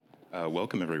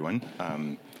Welcome, everyone.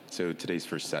 So this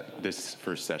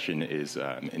first session is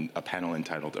a panel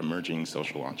entitled "Emerging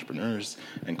Social Entrepreneurs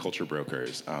and Culture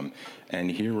Brokers," and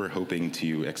here we're hoping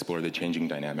to explore the changing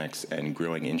dynamics and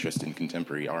growing interest in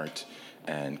contemporary art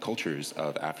and cultures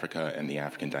of Africa and the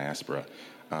African diaspora,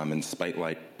 and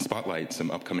spotlight some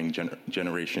upcoming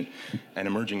generation and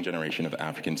emerging generation of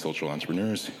African social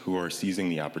entrepreneurs who are seizing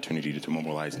the opportunity to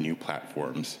mobilize new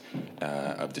platforms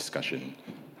of discussion.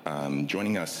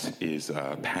 Joining us is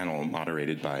a panel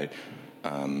moderated by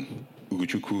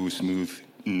Ugochukwu Smooth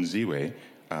Nziwe,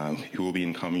 who will be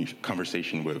in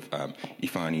conversation with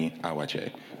Ifeanyi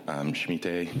Awache,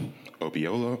 Shimite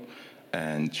Obiolo,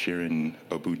 and Sharon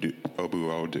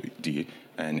Obuodi,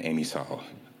 and Amy Saul.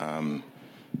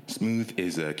 Smooth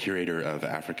is a curator of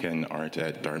African art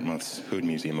at Dartmouth's Hood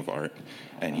Museum of Art,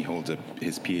 and he holds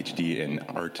his PhD in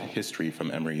art history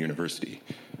from Emory University.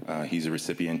 He's a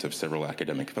recipient of several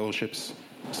academic fellowships,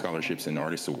 scholarships, and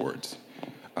artist awards,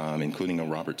 including a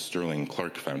Robert Sterling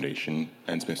Clark Foundation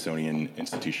and Smithsonian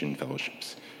Institution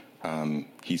fellowships.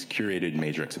 He's curated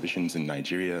major exhibitions in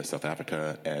Nigeria, South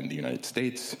Africa, and the United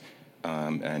States,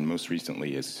 and most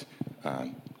recently is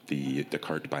the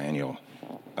Descartes Biennial.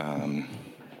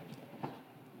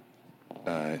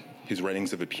 His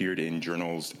writings have appeared in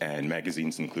journals and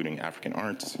magazines including African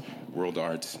Arts, World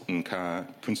Arts, Nka,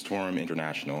 Kunstforum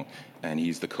International, and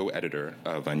he's the co-editor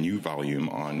of a new volume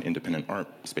on independent art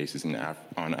spaces in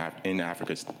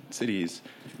Africa's cities,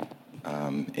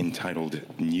 entitled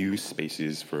New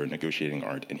Spaces for Negotiating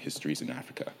Art and Histories in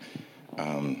Africa.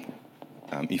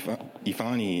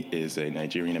 Ifeanyi is a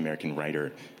Nigerian-American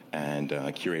writer and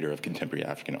curator of contemporary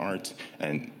African art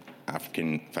and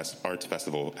African Arts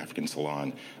Festival, African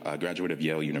Salon. Graduate of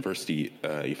Yale University,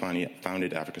 Ifeanyi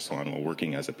founded Africa Salon while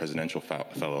working as a presidential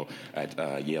fellow at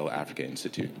Yale Africa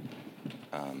Institute.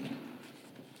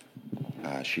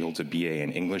 She holds a BA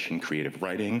in English and creative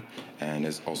writing and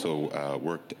has also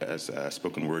worked as a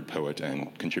spoken word poet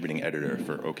and contributing editor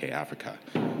for OK Africa.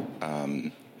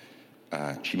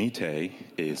 Shimite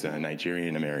is a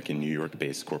Nigerian-American, New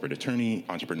York-based corporate attorney,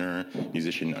 entrepreneur,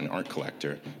 musician, and art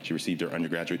collector. She received her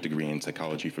undergraduate degree in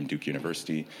psychology from Duke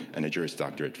University and a Juris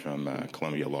Doctorate from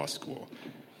Columbia Law School.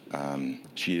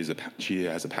 She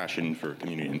has a passion for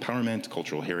community empowerment,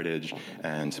 cultural heritage,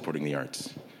 and supporting the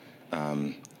arts.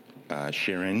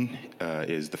 Sharon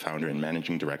is the founder and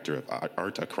managing director of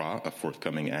Art Accra, a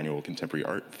forthcoming annual contemporary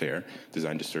art fair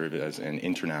designed to serve as an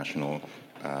international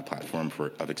platform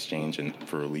of exchange and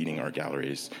for leading art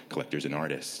galleries, collectors, and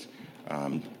artists.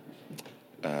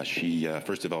 She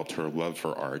first developed her love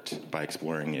for art by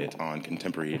exploring it on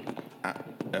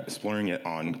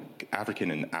African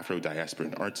and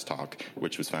Afro-diasporan Arts Talk,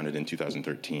 which was founded in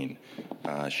 2013.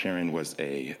 Sharon was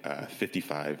a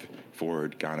 55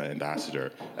 Forward Ghana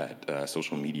ambassador at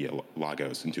Social Media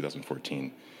Lagos in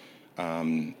 2014.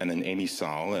 And then Amy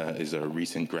Saul is a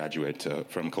recent graduate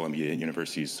from Columbia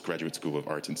University's Graduate School of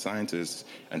Arts and Sciences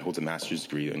and holds a master's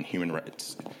degree in human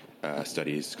rights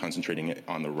studies, concentrating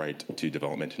on the right to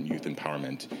development and youth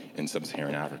empowerment in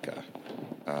sub-Saharan Africa.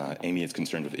 Amy is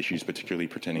concerned with issues particularly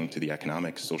pertaining to the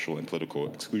economic, social, and political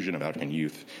exclusion of African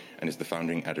youth and is the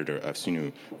founding editor of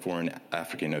SUNU, Foreign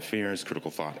African Affairs, Critical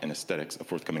Thought, and Aesthetics, a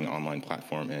forthcoming online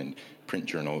platform and print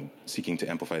journal seeking to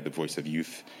amplify the voice of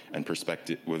youth and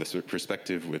perspective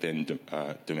within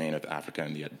domain of Africa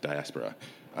and the diaspora.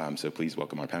 So please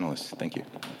welcome our panelists. Thank you.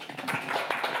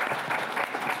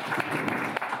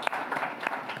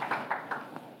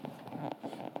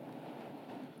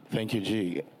 Thank you,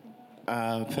 G.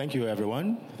 Thank you,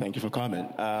 everyone. Thank you for coming.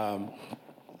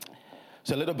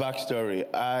 So a little backstory.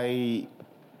 I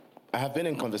have been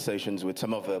in conversations with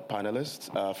some of the panelists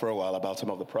for a while about some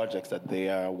of the projects that they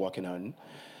are working on.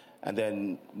 And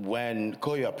then when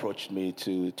Koyo approached me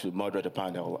to moderate a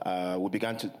panel, we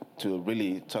began to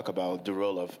really talk about the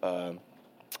role of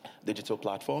digital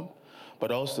platform,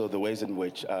 but also the ways in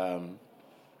which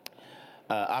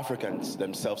Africans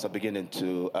themselves are beginning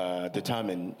to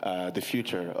determine the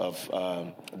future of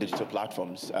digital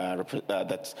platforms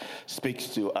that speaks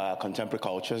to contemporary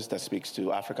cultures, that speaks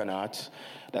to African art,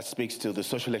 that speaks to the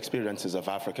social experiences of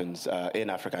Africans in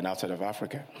Africa and outside of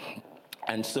Africa.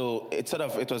 And so it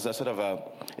was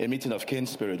a meeting of kin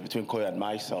spirit between Koyo and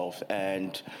myself.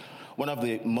 And one of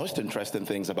the most interesting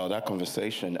things about that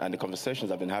conversation and the conversations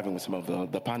I've been having with some of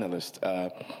the panelists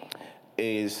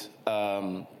is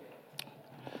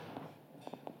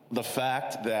the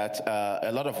fact that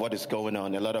a lot of what is going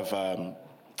on, a lot of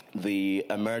the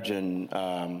emerging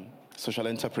social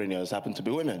entrepreneurs happen to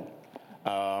be women.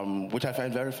 which I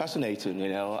find very fascinating,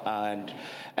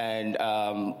 and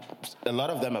a lot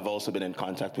of them have also been in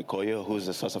contact with Koyo, who's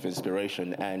a source of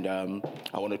inspiration, and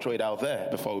I want to throw it out there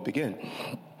before we begin.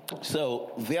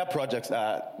 So their projects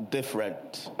are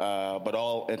different, but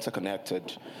all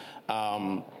interconnected.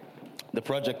 The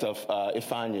project of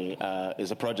Ifeanyi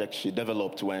is a project she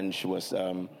developed when she was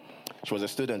a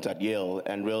student at Yale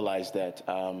and realized that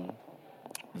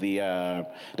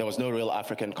there was no real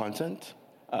African content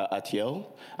at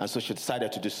Yale, and so she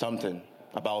decided to do something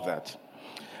about that.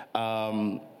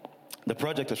 The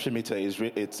project of Shimite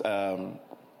it's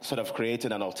sort of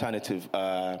creating an alternative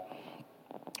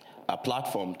a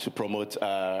platform to promote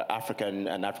African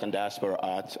and African diaspora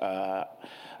art,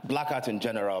 Black art in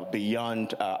general,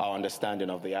 beyond our understanding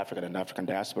of the African and African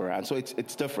diaspora. And so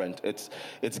it's different.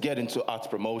 It's getting to art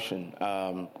promotion.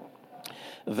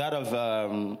 That of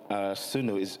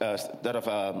Sunu is that of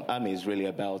Ami is really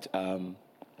about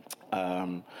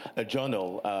a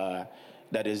journal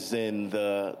that is in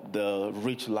the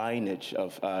rich lineage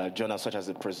of journals such as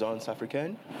the Présence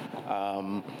Africaine,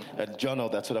 a journal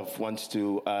that sort of wants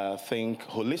to think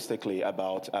holistically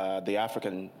about the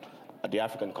African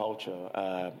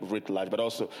culture writ large, but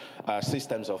also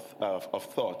systems of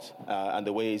thought and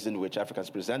the ways in which Africans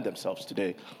present themselves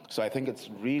today. So I think it's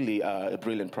really a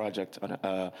brilliant project on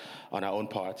our own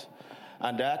part.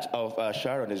 And that of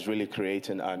Sharon is really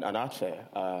creating an art fair.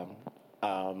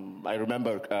 I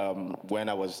remember when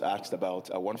I was asked about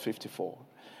 154,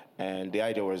 and the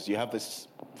idea was you have this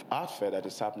art fair that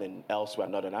is happening elsewhere,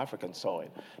 not on African soil.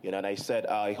 And I said,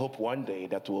 I hope one day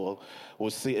that we'll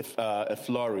see a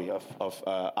flurry of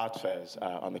art fairs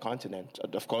on the continent.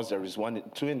 Of course, there is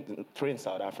three in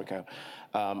South Africa,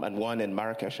 and one in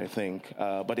Marrakesh, I think.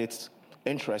 But it's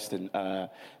interesting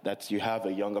that you have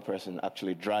a younger person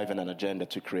actually driving an agenda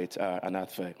to create an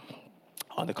art fair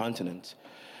on the continent.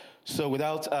 So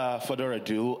without further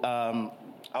ado,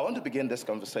 I want to begin this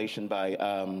conversation by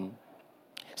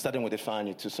starting with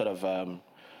Ifeanyi to sort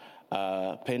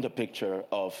of paint a picture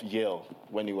of Yale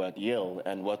when you were at Yale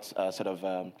and what sort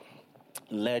of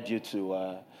led you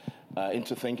to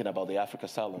into thinking about the Africa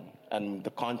Salon and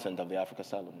the content of the Africa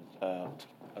Salon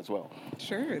as well.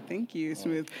 Sure, thank you,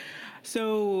 Smooth.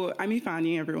 So I'm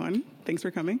Ifeanyi, everyone. Thanks for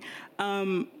coming.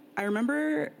 I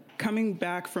remember coming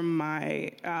back from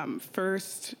my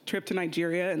first trip to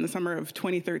Nigeria in the summer of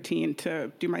 2013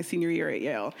 to do my senior year at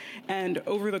Yale. And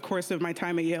over the course of my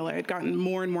time at Yale, I had gotten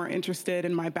more and more interested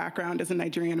in my background as a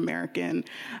Nigerian American.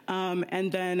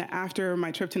 And then after my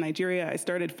trip to Nigeria, I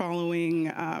started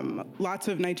following lots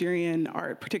of Nigerian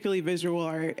art, particularly visual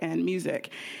art and music.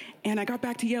 And I got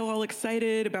back to Yale all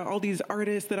excited about all these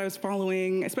artists that I was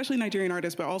following, especially Nigerian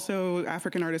artists, but also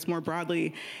African artists more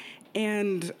broadly.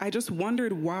 And I just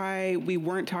wondered why we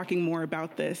weren't talking more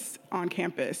about this on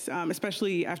campus,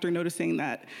 especially after noticing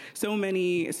that so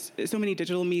many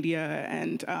digital media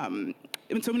and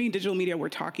so many digital media were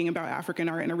talking about African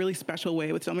art in a really special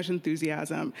way with so much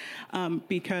enthusiasm,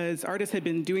 because artists had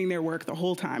been doing their work the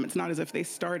whole time. It's not as if they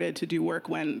started to do work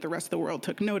when the rest of the world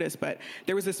took notice, but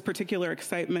there was this particular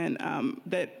excitement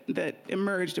that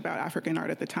emerged about African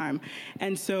art at the time.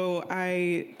 And so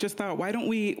I just thought, why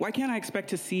can't I expect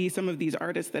to see some of these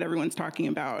artists that everyone's talking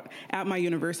about at my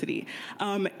university?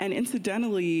 And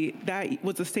incidentally, that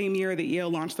was the same year that Yale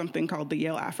launched something called the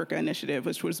Yale Africa Initiative,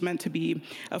 which was meant to be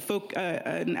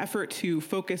an effort to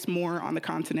focus more on the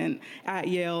continent at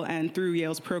Yale and through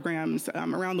Yale's programs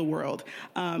around the world,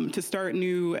 to start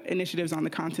new initiatives on the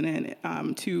continent,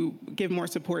 to give more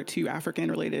support to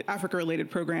Africa-related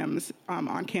programs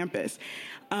on campus.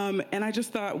 And I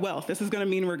just thought, well, this is going to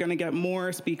mean we're going to get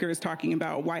more speakers talking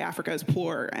about why Africa is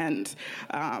poor and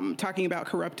talking about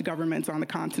corrupt governments on the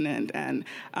continent and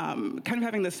kind of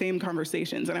having the same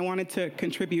conversations. And I wanted to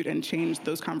contribute and change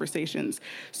those conversations.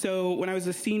 So when I was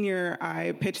a senior,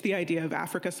 I pitched the idea of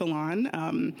Africa Salon.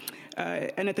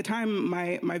 And at the time,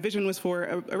 my vision was for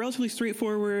a relatively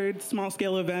straightforward,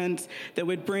 small-scale event that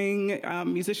would bring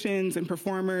musicians and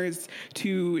performers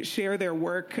to share their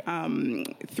work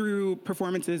through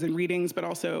performances and readings, but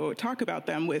also talk about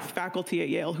them with faculty at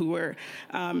Yale who were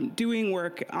doing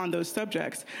work on those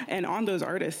subjects and on those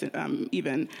artists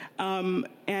even.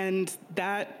 And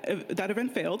that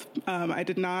event failed. I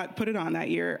did not put it on that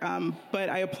year, but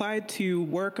I applied to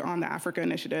work on the Africa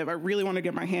initiative. I really want to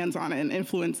get my hands on it and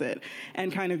influence it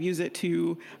and kind of use it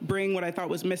to bring what I thought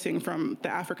was missing from the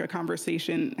Africa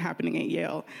conversation happening at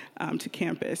Yale to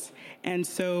campus. And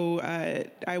so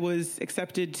I was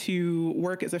accepted to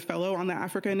work as a fellow on the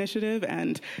Africa initiative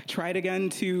and tried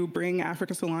again to bring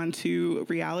Africa Salon to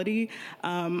reality.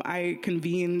 I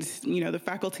convened, the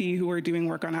faculty who were doing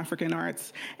work on African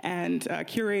arts and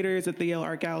curators at the Yale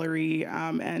Art Gallery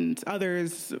and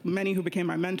others, many who became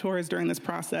my mentors during this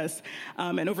process.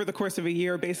 And over the course of a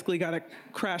year, basically got a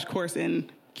crash course in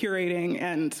curating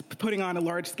and putting on a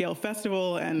large-scale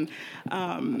festival and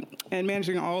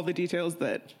managing all the details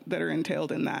that are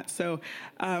entailed in that. So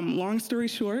long story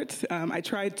short, I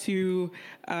tried to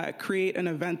create an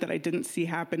event that I didn't see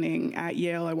happening at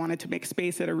Yale. I wanted to make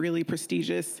space at a really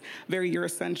prestigious, very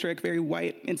Eurocentric, very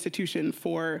white institution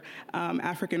for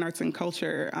African arts and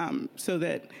culture so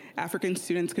that African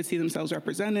students could see themselves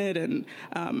represented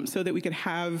and so that we could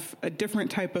have a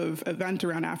different type of event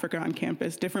around Africa on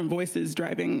campus, different voices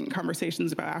driving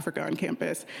conversations about Africa on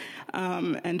campus,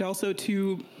 and also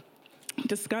to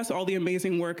discuss all the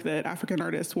amazing work that African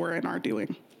artists were and are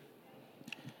doing.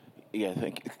 Yeah,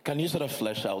 thank you. Can you sort of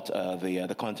flesh out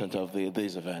the content of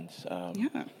these events?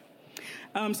 Yeah.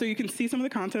 So you can see some of the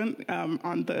content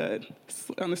on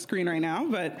the screen right now,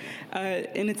 but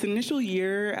in its initial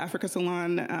year, Africa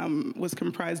Salon was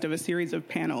comprised of a series of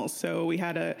panels. So we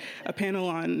had a panel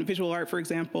on visual art, for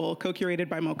example, co-curated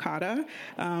by Mokata.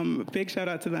 Big shout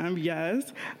out to them,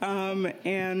 yes.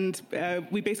 And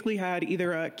we basically had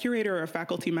either a curator or a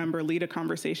faculty member lead a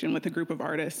conversation with a group of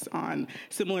artists on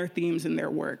similar themes in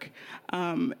their work.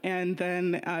 And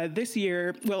then this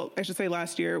year, well, I should say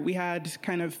last year, we had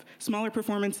kind of smaller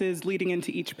performances leading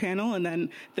into each panel, and then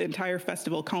the entire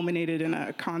festival culminated in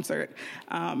a concert.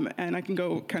 And I can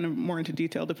go kind of more into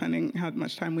detail depending how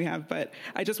much time we have, but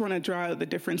I just want to draw out the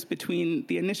difference between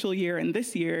the initial year and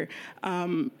this year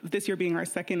being our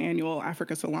second annual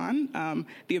Africa Salon.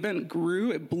 The event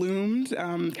grew, it bloomed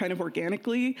kind of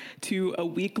organically to a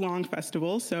week-long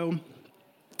festival. So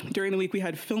during the week, we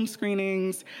had film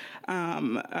screenings,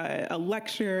 a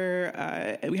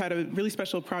lecture. We had a really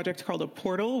special project called a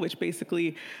portal, which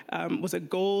basically was a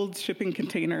gold shipping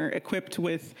container equipped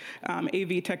with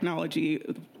AV technology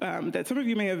that some of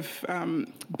you may have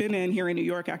been in here in New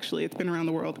York, actually. It's been around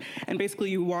the world. And basically,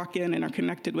 you walk in and are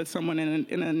connected with someone in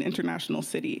an international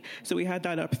city. So we had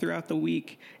that up throughout the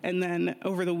week. And then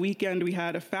over the weekend, we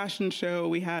had a fashion show.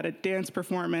 We had a dance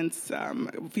performance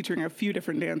featuring a few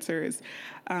different dancers.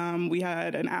 We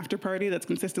had an after party that's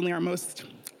consistently our most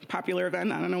popular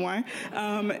event. I don't know why.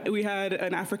 We had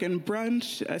an African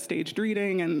brunch, a staged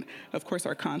reading, and of course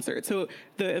our concert. So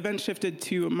the event shifted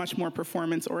to a much more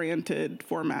performance-oriented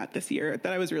format this year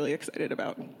that I was really excited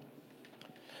about.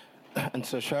 And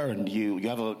so Sharon, you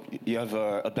have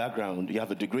a background, you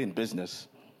have a degree in business.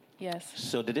 Yes.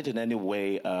 So did it in any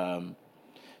way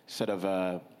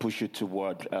push you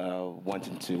toward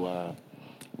wanting to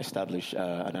establish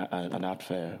an art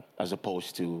fair as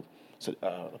opposed to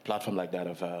a platform like that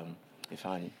of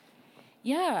Ifeanyi?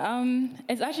 Yeah,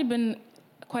 it's actually been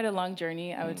quite a long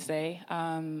journey, I would say.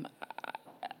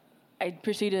 I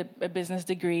pursued a business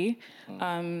degree,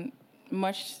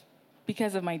 much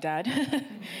because of my dad,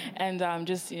 and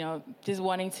just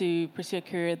wanting to pursue a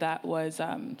career that was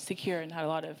secure and had a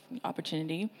lot of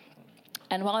opportunity.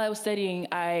 And while I was studying,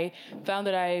 I found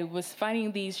that I was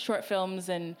finding these short films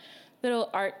and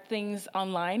little art things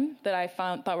online that I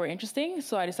thought were interesting.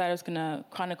 So I decided I was going to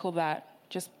chronicle that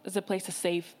just as a place to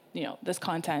save, this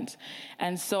content.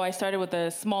 And so I started with a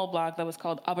small blog that was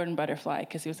called Auburn Butterfly,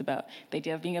 because it was about the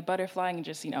idea of being a butterfly and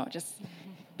just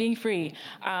being free.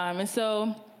 And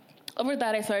so over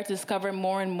that, I started to discover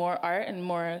more and more art and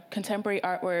more contemporary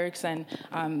artworks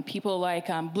and people like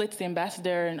Blitz the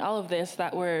Ambassador and all of this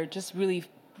that were just really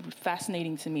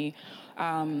fascinating to me.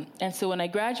 And so when I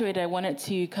graduated, I wanted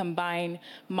to combine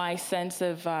my sense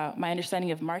of my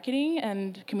understanding of marketing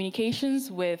and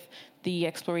communications with the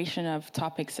exploration of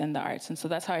topics in the arts. And so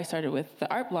that's how I started with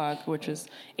the art blog, which was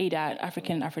ADAT,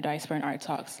 African Afro-Diaspora and Art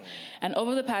Talks. And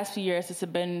over the past few years, it's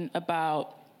been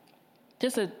about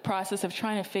just a process of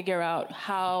trying to figure out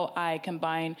how I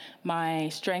combine my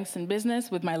strengths in business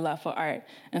with my love for art.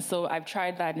 And so I've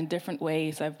tried that in different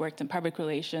ways. I've worked in public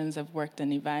relations, I've worked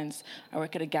in events, I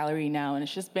work at a gallery now, and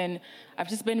I've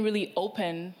just been really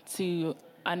open to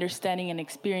understanding and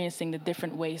experiencing the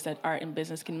different ways that art and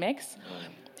business can mix.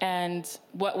 And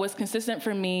what was consistent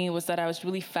for me was that I was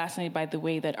really fascinated by the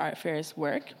way that art fairs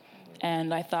work.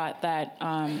 And I thought that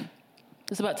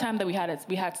it's about time that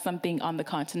we had something on the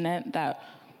continent that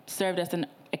served as an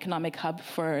economic hub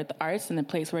for the arts and a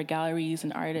place where galleries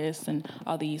and artists and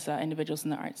all these individuals in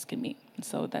the arts can meet. And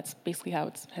so that's basically how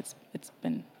it's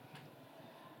been.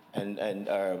 And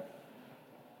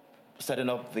setting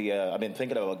up the,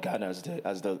 thinking about Ghana as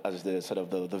the sort of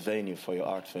the venue for your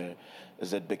art fair,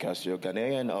 is it because you're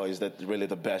Ghanaian, or is that really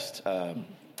the best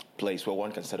place where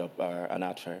one can set up an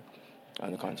art fair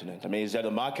on the continent? I mean, is there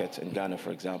a market in Ghana,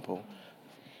 for example?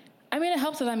 I mean, it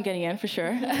helps that I'm getting in, for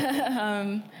sure.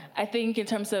 I think in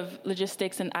terms of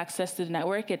logistics and access to the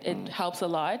network, it helps a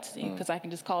lot, because I can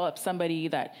just call up somebody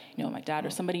that, my dad or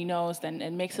somebody knows, then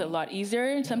it makes it a lot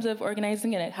easier in terms of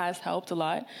organizing, and it has helped a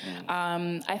lot.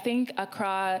 I think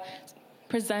Accra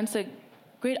presents a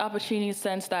great opportunity in the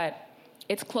sense that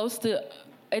it's close to,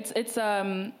 it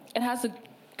has a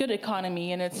good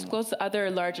economy, and it's close to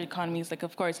other large economies, like,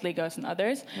 of course, Lagos and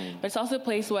others. But it's also a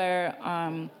place where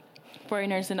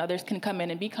foreigners and others can come in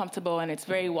and be comfortable, and it's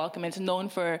very welcome. It's known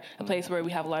for a place where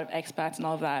we have a lot of expats and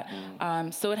all of that.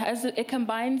 So it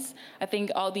combines, I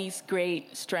think, all these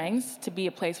great strengths to be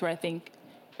a place where I think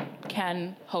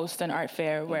can host an art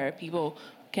fair where people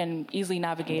can easily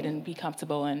navigate and be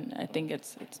comfortable, and I think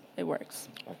it works.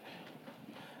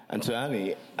 And so,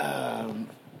 Annie,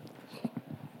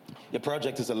 your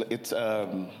project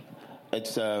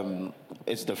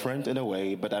it's different in a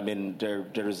way, but I mean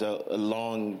there is a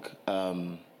long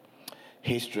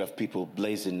history of people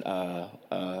blazing a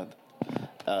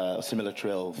similar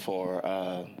trail for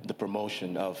the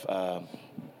promotion of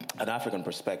an African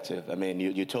perspective. I mean,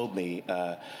 you told me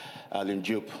Alioune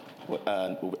Diop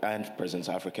and Presence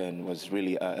African was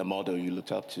really a model you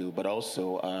looked up to, but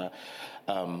also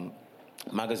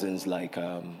magazines like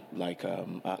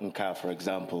Nka, for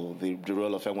example, the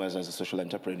role of Enwez as a social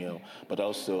entrepreneur, but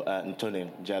also Ntoni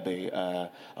Jabe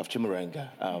of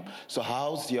Chimurenga. So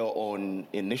how's your own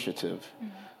initiative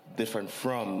different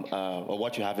from, or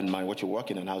what you have in mind, what you're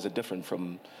working on, how's it different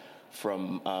from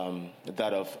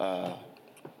that of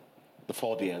the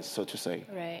forebears, so to say?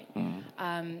 Right.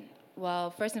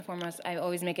 Well, first and foremost, I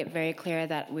always make it very clear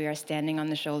that we are standing on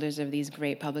the shoulders of these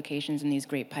great publications and these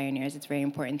great pioneers. It's very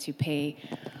important to pay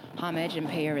homage and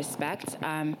pay your respect.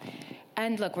 And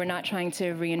look, we're not trying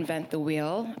to reinvent the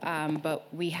wheel, but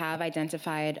we have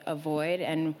identified a void,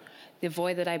 and the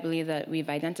void that I believe that we've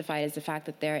identified is the fact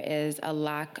that there is a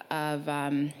lack of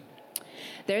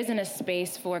there isn't a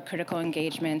space for critical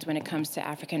engagement when it comes to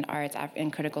African arts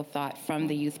and critical thought from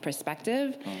the youth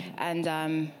perspective.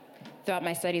 And throughout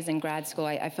my studies in grad school,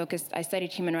 I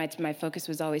studied human rights. My focus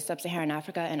was always sub-Saharan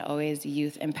Africa and always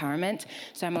youth empowerment.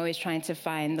 So I'm always trying to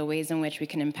find the ways in which we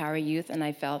can empower youth. And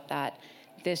I felt that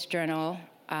this journal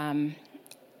and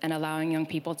allowing young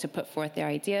people to put forth their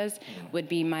ideas would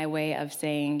be my way of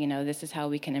saying, this is how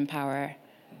we can empower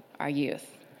our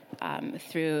youth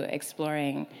through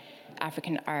exploring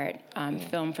African art,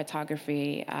 film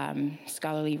photography,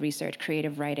 scholarly research,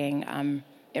 creative writing.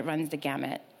 It runs the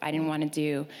gamut. I didn't want to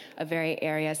do a very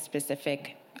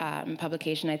area-specific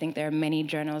publication. I think there are many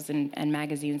journals and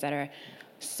magazines that are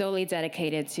solely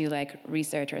dedicated to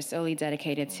research or solely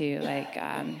dedicated to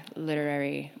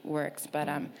literary works. But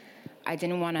I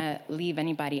didn't want to leave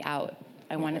anybody out.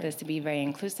 I wanted this to be very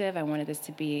inclusive. I wanted this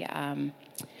to be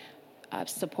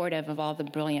supportive of all the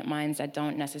brilliant minds that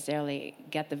don't necessarily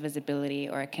get the visibility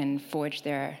or can forge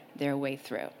their way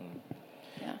through.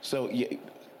 Yeah. So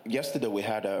yesterday I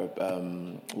had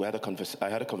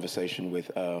a conversation with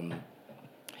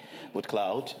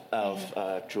Cloud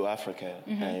of True Africa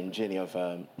and Jenny of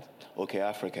OK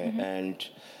Africa, and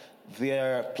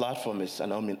their platform is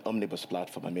an omnibus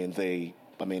platform.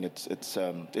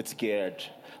 It's geared,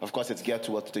 of course, it's geared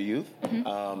towards the youth.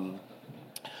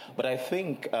 But I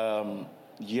think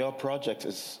your project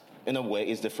is, in a way,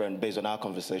 is different based on our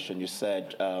conversation. You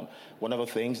said one of the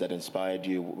things that inspired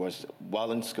you was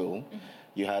while in school,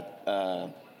 you had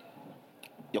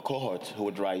your cohort who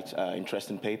would write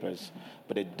interesting papers,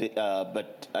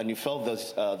 and you felt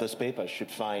those papers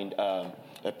should find a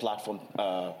platform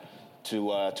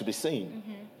to be seen.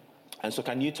 And so,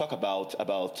 can you talk about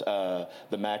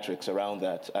the metrics around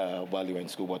that while you were in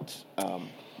school?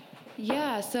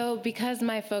 Yeah, so because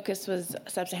my focus was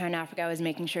sub-Saharan Africa, I was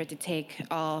making sure to take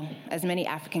as many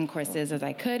African courses as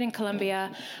I could in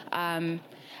Columbia.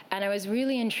 And I was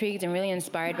really intrigued and really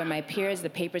inspired by my peers, the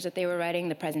papers that they were writing,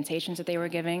 the presentations that they were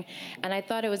giving. And I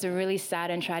thought it was a really sad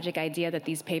and tragic idea that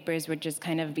these papers would just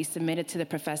kind of be submitted to the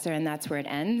professor and that's where it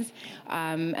ends.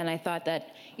 And I thought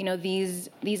that,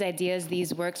 these ideas,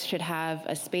 these works should have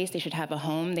a space, they should have a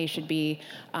home, they should be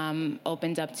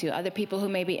opened up to other people who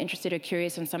may be interested or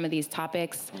curious on some of these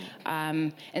topics.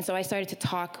 And so I started to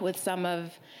talk with some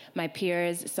of my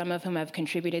peers, some of whom have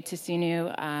contributed to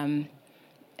SUNY,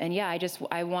 yeah, I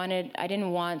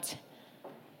didn't want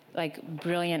like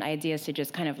brilliant ideas to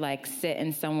just kind of like sit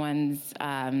in someone's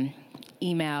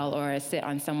email or sit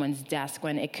on someone's desk,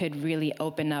 when it could really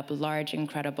open up large,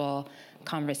 incredible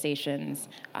conversations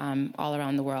all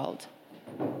around the world.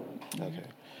 Okay.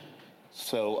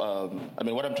 So,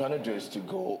 what I'm trying to do is to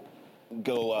go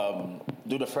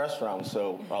do the first round,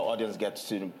 so our audience gets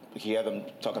to hear them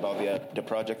talk about the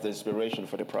project, the inspiration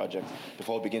for the project,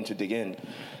 before we begin to dig in.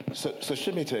 So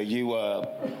Shimita,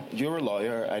 you're a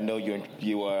lawyer. I know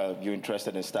you're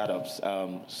interested in startups.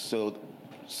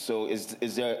 So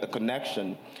is there a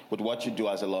connection with what you do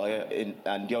as a lawyer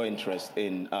and your interest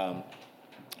in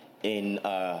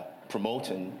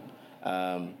promoting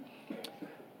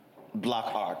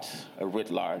Black art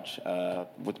writ large,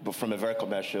 from a very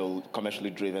commercially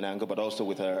driven angle, but also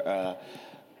with a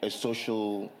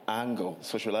social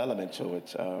element to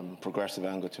it, progressive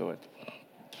angle to it?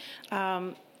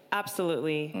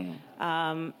 Absolutely.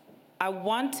 I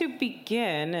want to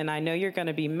begin, and I know you're going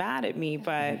to be mad at me,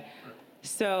 but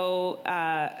so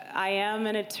I am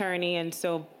an attorney, and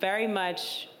so very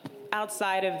much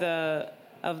outside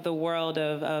of the world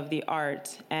of the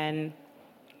art. And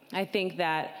I think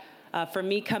that for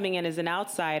me, coming in as an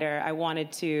outsider, I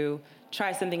wanted to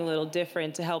try something a little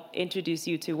different to help introduce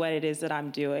you to what it is that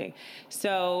I'm doing.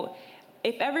 So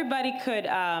if everybody could,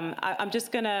 I'm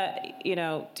just going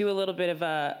to, do a little bit of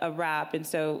a rap. And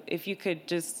so if you could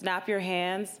just snap your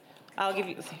hands, I'll give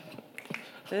you,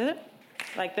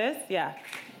 like this? Yeah.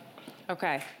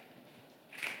 Okay.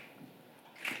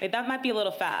 Wait, that might be a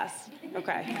little fast.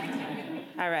 Okay.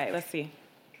 All right, let's see.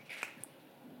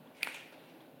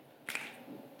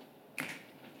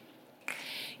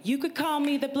 You could call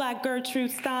me the Black Gertrude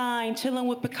Stein, chilling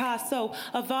with Picasso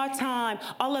of our time,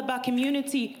 all about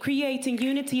community, creating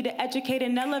unity to educate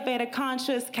and elevate a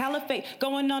conscious caliphate,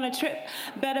 going on a trip,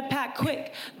 better pack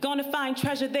quick, gonna find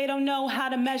treasure they don't know how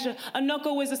to measure.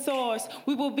 Anoko is a source,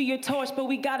 we will be your torch, but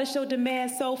we gotta show demand,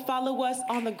 so follow us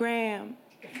on the gram.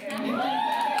 Okay.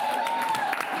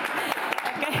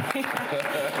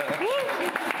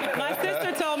 My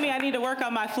sister told me I need to work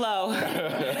on my flow.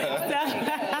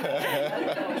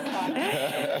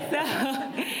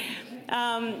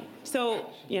 So,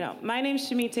 my name is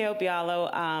Shimita Obialo,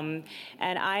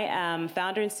 and I am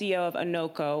founder and CEO of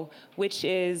Anoko, which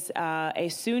is a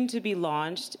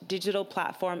soon-to-be-launched digital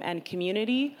platform and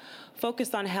community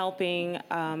focused on helping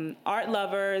art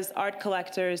lovers, art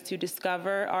collectors to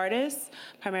discover artists,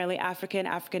 primarily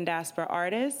African diaspora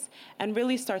artists, and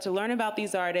really start to learn about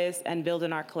these artists and build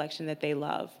an art collection that they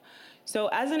love. So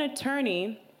as an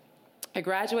attorney, I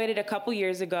graduated a couple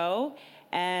years ago,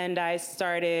 and I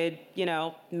started,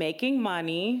 making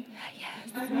money.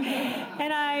 Yes.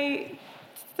 And I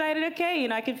decided, okay,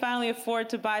 I can finally afford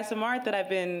to buy some art that I've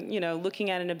been,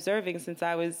 looking at and observing since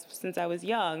I was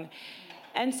young.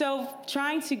 And so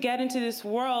trying to get into this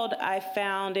world, I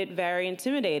found it very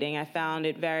intimidating. I found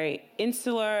it very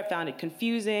insular. I found it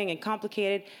confusing and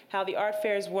complicated, how the art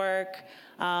fairs work.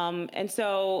 And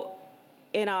so,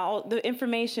 the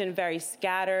information very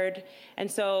scattered. And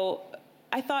so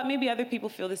I thought maybe other people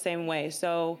feel the same way.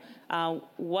 So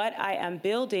what I am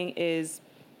building is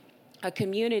a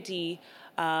community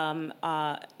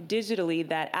digitally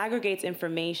that aggregates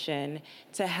information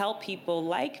to help people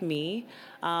like me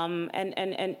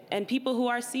and people who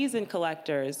are seasoned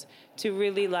collectors to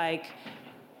really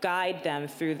guide them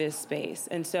through this space.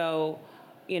 And so,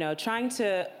 trying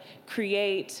to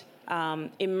create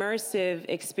immersive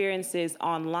experiences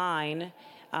online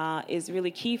is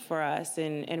really key for us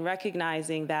in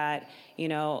recognizing that,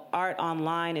 art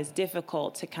online is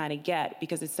difficult to kind of get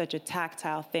because it's such a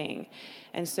tactile thing.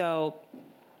 And so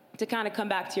to kind of come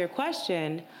back to your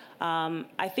question,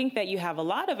 I think that you have a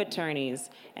lot of attorneys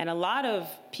and a lot of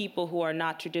people who are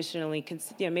not traditionally,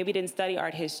 maybe didn't study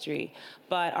art history,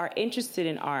 but are interested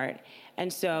in art.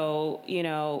 And so,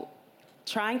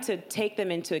 trying to take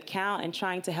them into account and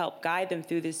trying to help guide them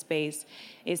through this space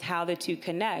is how the two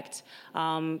connect.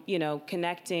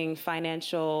 Connecting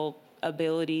financial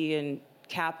ability and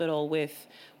capital with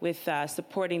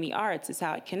supporting the arts is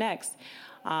how it connects.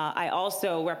 I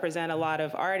also represent a lot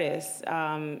of artists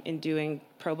in doing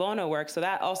pro bono work, so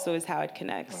that also is how it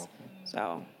connects.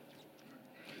 So.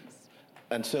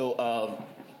 And so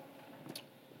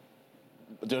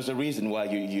there's a reason why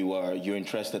you're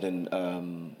interested in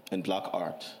Black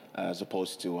art as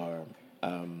opposed to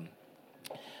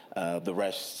the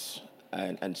rest,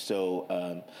 and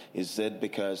so is it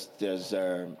because there's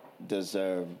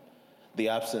the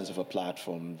absence of a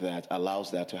platform that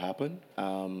allows that to happen?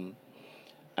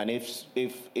 And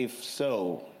if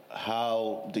so,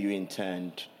 how do you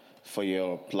intend for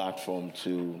your platform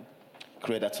to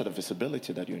create that sort of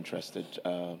visibility that you're interested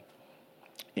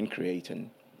in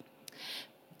creating?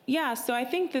 Yeah, so I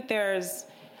think that there's,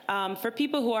 for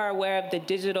people who are aware of the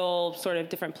digital sort of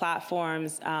different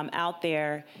platforms out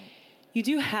there, you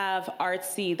do have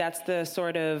Artsy. That's the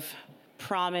sort of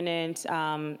prominent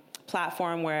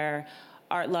platform where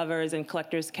art lovers and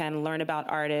collectors can learn about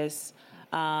artists.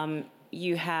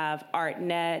 You have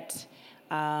ArtNet.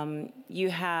 You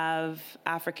have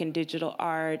African Digital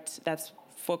Art that's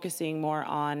focusing more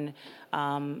on,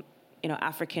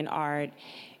 African art.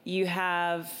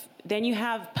 Then you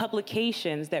have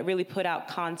publications that really put out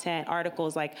content,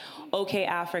 articles like OK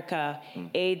Africa,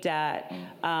 ADAT,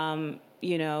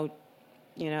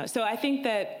 So I think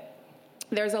that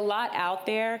there's a lot out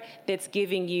there that's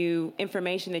giving you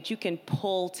information that you can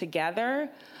pull together,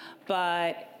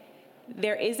 but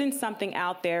there isn't something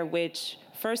out there which,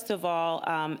 first of all,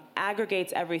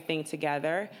 aggregates everything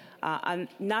together. I'm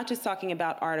not just talking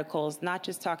about articles, not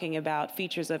just talking about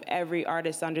features of every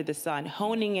artist under the sun,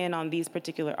 honing in on these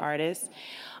particular artists.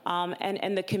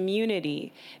 And the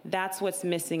community, that's what's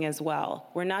missing as well.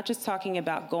 We're not just talking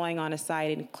about going on a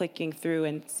site and clicking through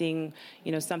and seeing,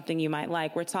 something you might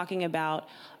like. We're talking about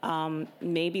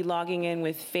maybe logging in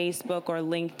with Facebook or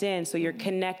LinkedIn so you're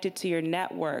connected to your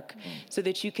network so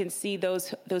that you can see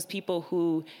those people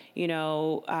who you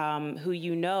know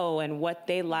and what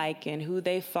they like and who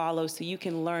they follow so you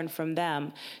can learn from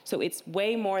them. So it's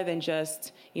way more than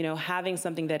just, having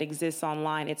something that exists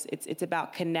online. It's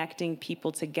about connecting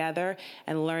people together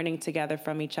and learning together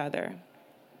from each other.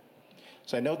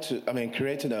 So I know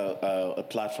creating a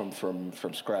platform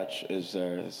from scratch is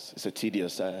a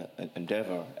tedious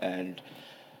endeavor, and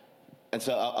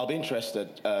so I'll be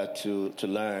interested to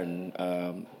learn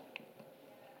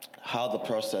how the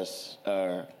process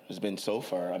has been so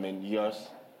far. I mean, yours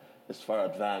is far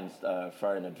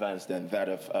in advance than that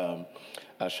of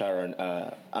Sharon,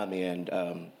 Ami, and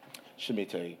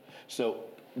Shimite. So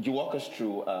you walk us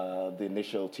through the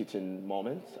initial teaching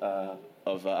moment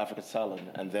of African Salon,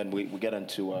 and then we get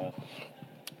into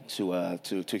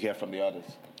to hear from the others.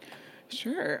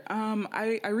 Sure.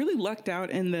 I really lucked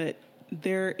out in that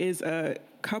there is a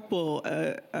couple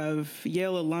of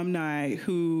Yale alumni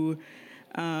who,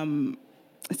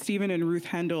 Stephen and Ruth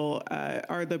Hendel,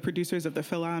 are the producers of the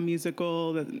Fela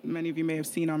musical that many of you may have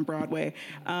seen on Broadway,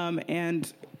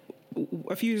 and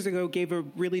a few years ago gave a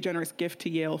really generous gift to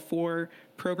Yale for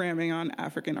programming on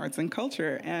African arts and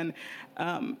culture. And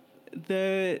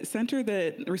the center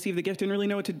that received the gift didn't really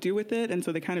know what to do with it, and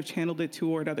so they kind of channeled it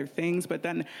toward other things. But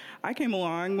then I came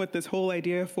along with this whole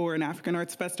idea for an African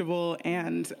Arts Festival,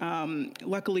 and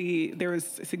luckily there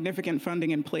was significant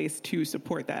funding in place to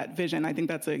support that vision. I think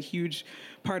that's a huge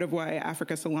part of why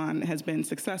Africa Salon has been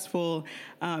successful,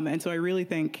 and so I really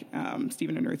thank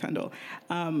Stephen and Ruth Hendel.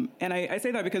 And I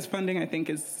say that because funding, I think,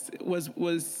 is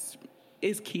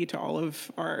key to all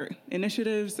of our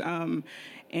initiatives.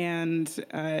 And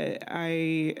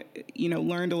I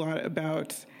learned a lot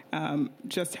about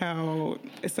just how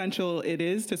essential it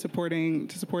is to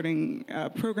supporting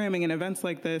programming and events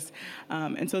like this.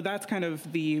 And so that was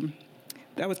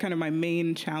kind of my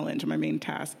main challenge, my main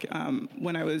task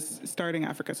when I was starting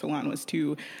Africa Salon, was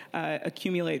to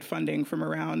accumulate funding from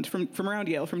around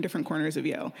Yale, from different corners of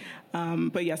Yale.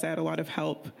 But yes, I had a lot of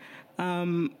help.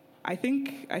 I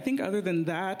think other than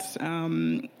that,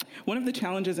 one of the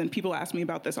challenges, and people ask me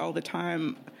about this all the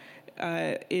time,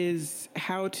 is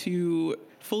how to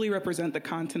fully represent the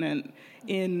continent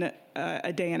in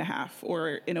a day and a half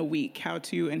or in a week, how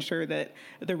to ensure that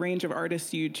the range of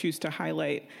artists you choose to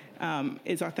highlight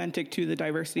is authentic to the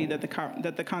diversity that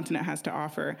the continent has to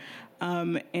offer.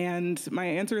 And my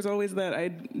answer is always that I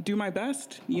do my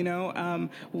best.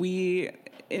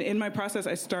 In my process,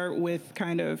 I start with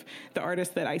kind of the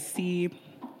artists that I see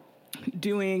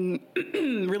doing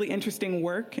really interesting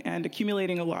work and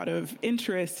accumulating a lot of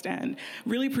interest and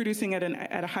really producing at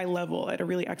a high level, at a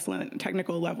really excellent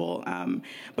technical level.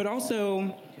 But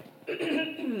also,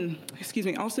 excuse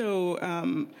me,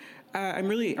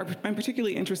 I'm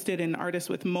particularly interested in artists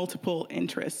with multiple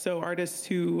interests. So artists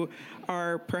who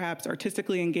are perhaps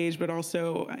artistically engaged, but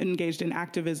also engaged in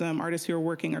activism, artists who are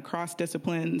working across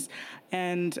disciplines.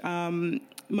 And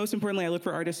most importantly, I look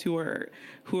for artists who are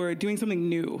doing something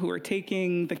new, who are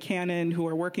taking the canon, who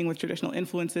are working with traditional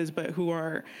influences, but who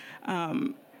are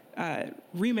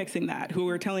remixing that, who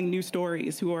are telling new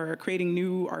stories, who are creating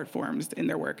new art forms in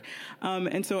their work.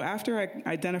 And so after I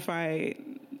identify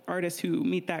artists who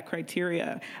meet that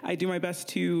criteria, I do my best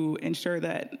to ensure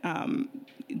that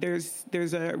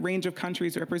there's a range of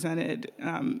countries represented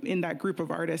in that group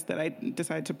of artists that I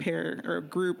decided to pair or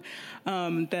group,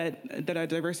 that a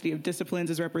diversity of disciplines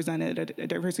is represented, a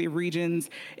diversity of regions,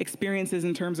 experiences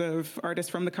in terms of artists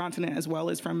from the continent as well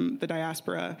as from the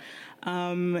diaspora,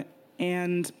 and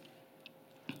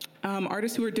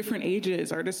artists who are different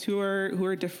ages, artists who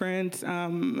are different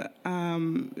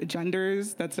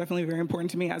genders. That's definitely very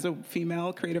important to me as a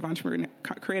female creative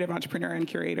entrepreneur and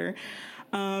curator.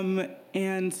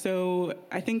 And so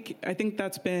I think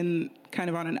that's been kind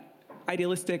of on an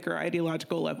idealistic or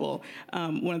ideological level,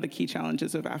 one of the key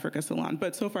challenges of Africa Salon.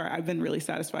 But so far, I've been really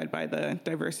satisfied by the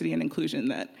diversity and inclusion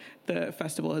that the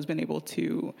festival has been able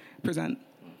to present.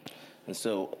 And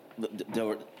so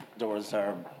there was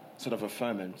sort of a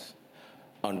ferment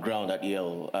on ground at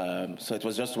Yale. So it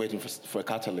was just waiting for a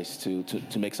catalyst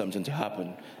to make something to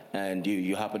happen, and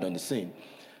you happened on the scene.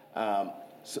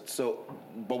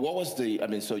 But what was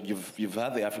so you've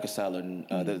had the Africa Salon.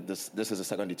 This is a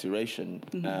second iteration,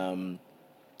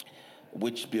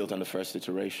 which built on the first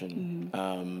iteration.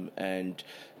 And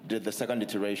did the second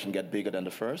iteration get bigger than the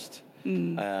first?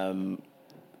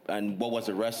 And what was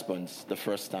the response the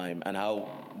first time, and how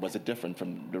was it different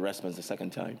from the response the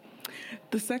second time?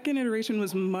 The second iteration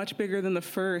was much bigger than the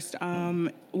first.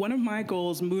 One of my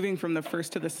goals moving from the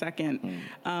first to the second,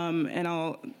 and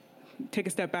I'll take a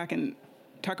step back and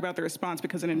talk about the response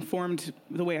because it informed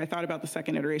the way I thought about the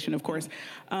second iteration, of course.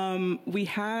 We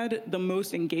had the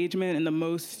most engagement and the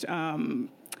most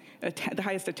the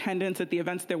highest attendance at the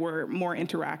events that were more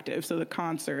interactive, so the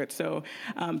concerts, so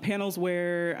panels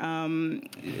where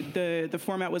the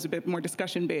format was a bit more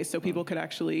discussion-based, so people could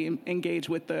actually engage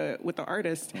with the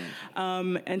artist.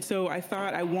 And so I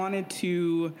thought I wanted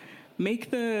to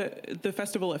make the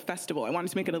festival a festival. I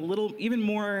wanted to make it a little even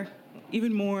more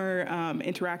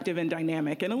interactive and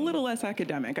dynamic and a little less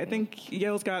academic. I think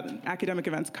Yale's got academic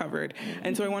events covered,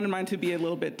 and so I wanted mine to be a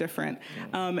little bit different.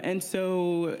 And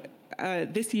so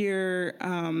this year,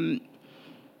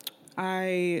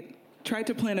 I tried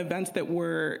to plan events that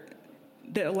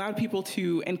allowed people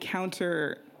to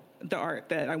encounter the art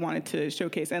that I wanted to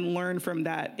showcase and learn from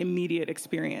that immediate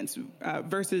experience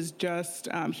versus just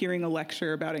hearing a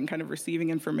lecture about it and kind of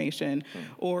receiving information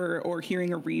or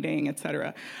hearing a reading, et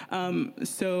cetera.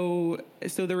 So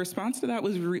the response to that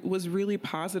was really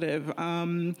positive.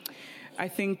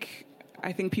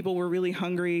 I think people were really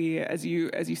hungry, as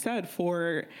you said,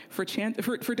 for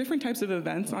different types of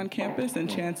events on campus and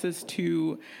chances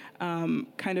to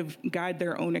kind of guide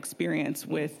their own experience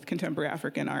with contemporary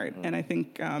African art. And I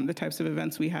think the types of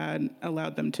events we had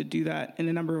allowed them to do that in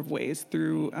a number of ways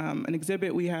through an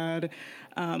exhibit we had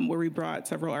where we brought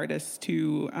several artists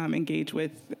to engage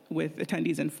with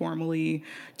attendees informally,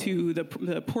 to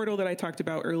the portal that I talked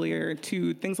about earlier,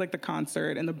 to things like the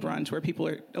concert and the brunch where people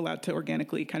are allowed to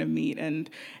organically kind of meet and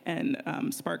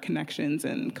spark connections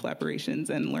and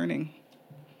collaborations and learning.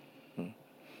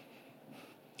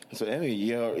 So Amy,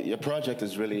 your project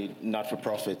is really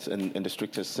not-for-profit in the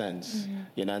strictest sense,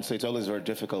 and so it's always very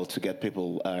difficult to get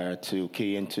people to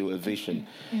key into a vision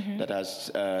that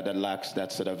lacks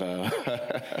that sort of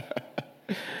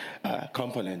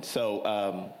component.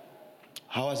 So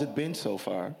how has it been so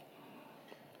far?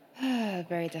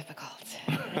 Very difficult.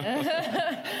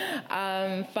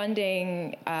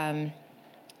 Funding,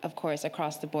 of course,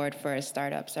 across the board for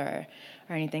startups or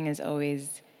anything is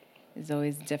always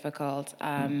difficult.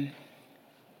 Right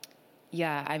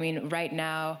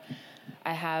now,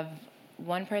 I have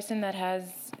one person that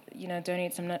has,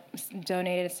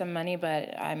 donated some money,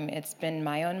 but it's been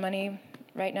my own money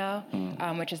right now,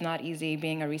 which is not easy.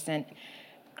 Being a recent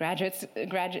graduate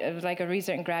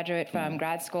from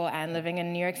grad school and living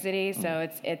in New York City, so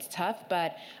it's tough,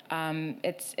 but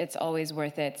it's always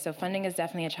worth it. So funding is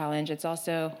definitely a challenge. It's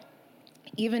also,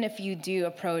 even if you do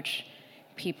approach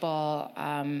people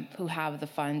who have the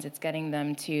funds, it's getting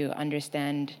them to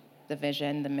understand the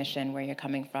vision, the mission, where you're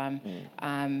coming from.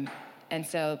 And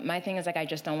so my thing is, I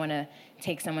just don't want to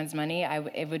take someone's money.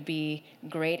 It would be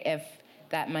great if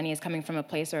that money is coming from a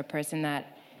place or a person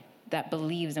that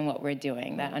believes in what we're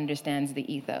doing, that understands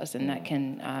the ethos, and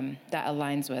that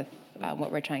aligns with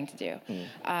what we're trying to do.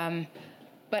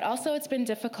 But also it's been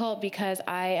difficult because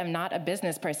I am not a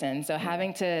business person. So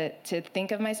having to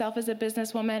think of myself as a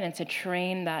businesswoman and to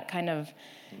train that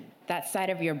side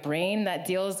of your brain that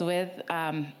deals with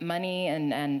money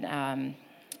and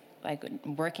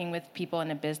working with people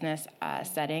in a business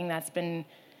setting, that's been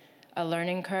a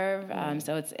learning curve.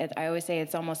 So I always say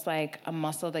it's almost like a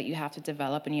muscle that you have to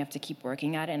develop, and you have to keep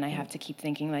working at it. And I have to keep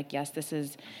thinking like, yes, this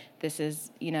is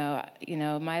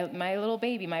my little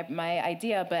baby, my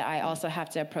idea, but I also have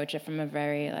to approach it from a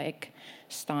very like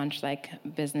staunch like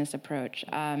business approach.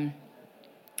 But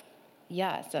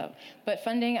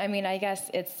funding, I mean, I guess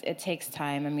it takes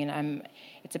time. I mean,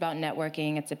 it's about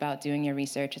networking. It's about doing your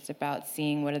research. It's about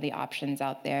seeing what are the options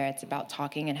out there. It's about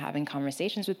talking and having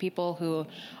conversations with people who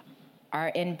are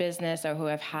in business or who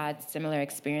have had similar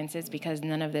experiences, because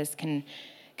none of this can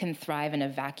thrive in a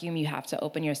vacuum. You have to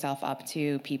open yourself up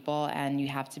to people, and you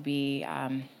have to be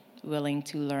willing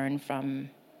to learn from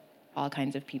all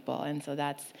kinds of people. And so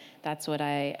that's what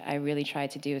I really try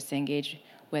to do, is to engage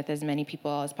with as many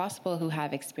people as possible who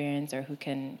have experience or who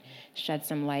can shed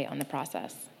some light on the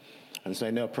process. And so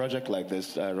I know a project like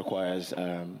this requires,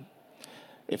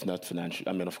 if not financial,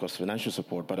 I mean, of course, financial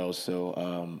support, but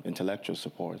also intellectual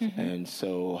support. Mm-hmm. And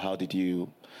so how did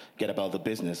you get about the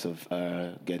business of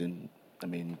getting,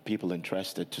 people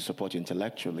interested to support you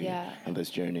intellectually on this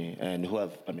journey? And who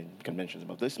have, conventions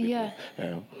about this? People?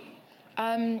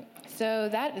 So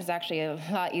that is actually a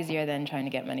lot easier than trying to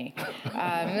get money.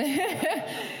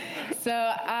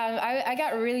 I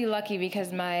got really lucky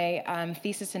because my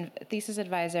thesis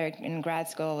advisor in grad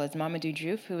school was Mamadou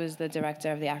Diouf, who was the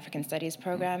director of the African Studies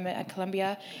program at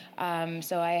Columbia.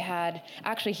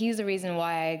 He's the reason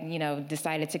why I,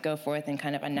 decided to go forth and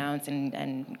kind of announce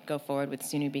and go forward with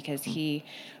SUNY, because he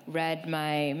read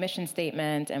my mission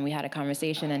statement and we had a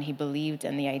conversation, and he believed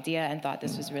in the idea and thought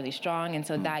this was really strong. And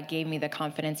so that gave me the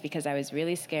confidence, because I was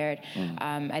really scared.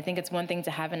 I think it's one thing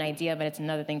to have an idea, but it's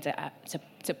another thing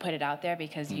to put it out there,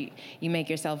 because you make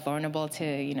yourself vulnerable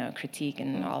to, critique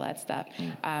and all that stuff.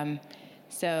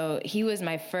 So he was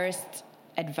my first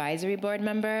advisory board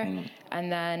member.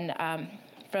 And then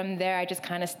from there, I just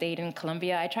kind of stayed in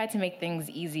Columbia. I tried to make things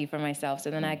easy for myself. So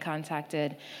then I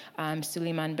contacted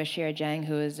Suleiman Bashir Jang,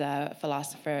 who is a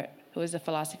philosopher, who is a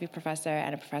philosophy professor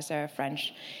and a professor of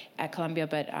French at Columbia,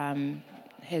 but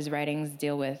his writings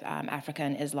deal with Africa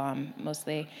and Islam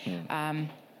mostly.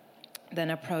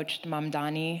 Then approached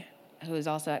Mamdani, who is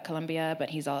also at Columbia, but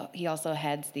he also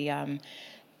heads the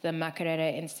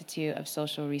Makerere Institute of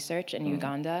Social Research in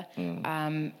Uganda.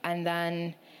 And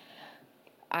then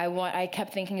I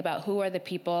kept thinking about who are the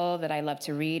people that I love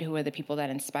to read, who are the people that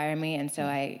inspire me, and so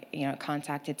I,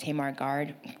 contacted Tamar Garb,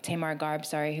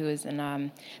 who is in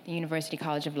the University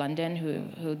College of London,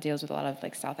 who deals with a lot of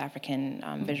like South African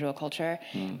visual culture,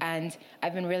 and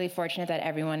I've been really fortunate that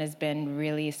everyone has been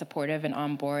really supportive and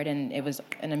on board, and it was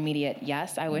an immediate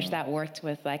yes. I wish that worked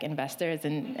with like investors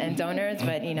and donors,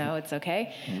 but it's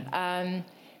okay.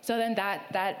 So then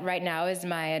that right now is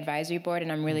my advisory board,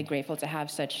 and I'm really grateful to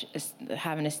have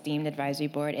an esteemed advisory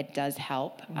board. It does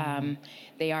help.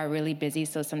 They are really busy,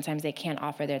 so sometimes they can't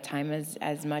offer their time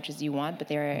as much as you want, but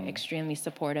they're extremely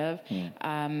supportive.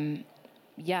 And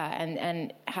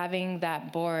having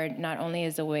that board not only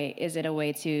is it a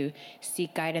way to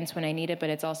seek guidance when I need it,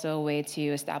 but it's also a way to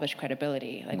establish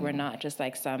credibility. Like we're not just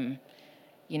like some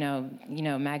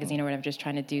magazine or whatever, just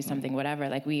trying to do something, whatever.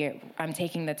 Like I'm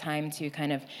taking the time to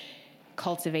kind of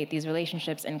cultivate these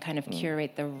relationships and kind of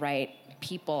curate the right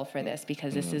people for this,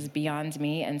 because this is beyond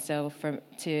me. And so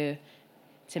to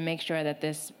make sure that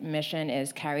this mission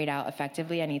is carried out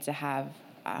effectively, I need to have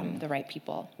the right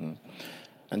people.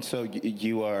 And so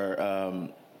you are...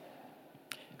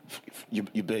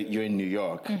 You're in New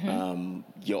York.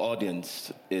 Your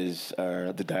audience is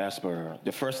the diaspora.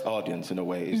 The first audience, in a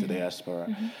way, is the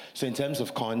diaspora. So in terms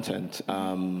of content,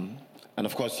 and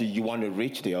of course you want to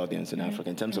reach the audience in Africa.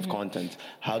 In terms of content,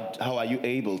 how are you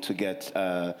able to get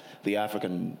the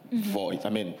African voice,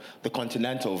 the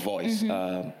continental voice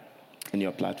in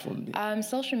your platform?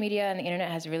 Social media and the internet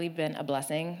has really been a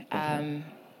blessing.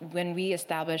 When we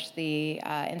established the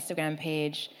Instagram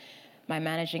page, my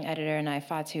managing editor and I,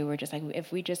 Fatu, were just like,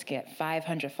 if we just get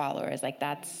 500 followers, like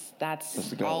that's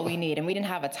all we need. And we didn't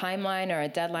have a timeline or a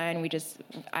deadline.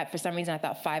 For some reason, I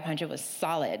thought 500 was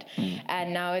solid.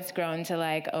 And now it's grown to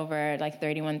like over like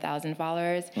 31,000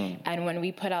 followers. And when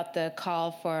we put out the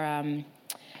call for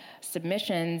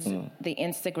submissions, the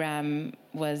Instagram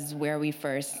was where we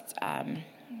first,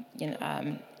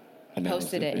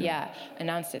 posted it,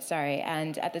 announced it,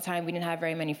 and at the time we didn't have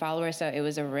very many followers, so it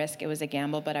was a risk, it was a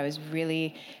gamble, but I was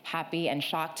really happy and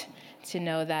shocked to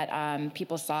know that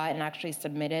people saw it and actually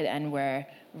submitted and were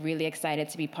really excited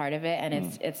to be part of it.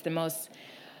 And it's the most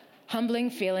humbling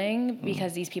feeling,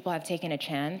 because these people have taken a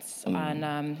chance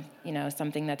on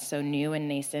something that's so new and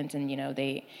nascent, and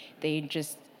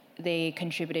they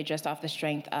contributed just off the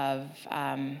strength of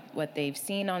what they've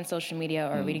seen on social media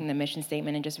or reading the mission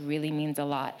statement, and just really means a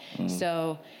lot.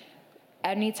 So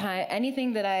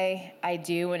anything that I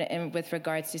do with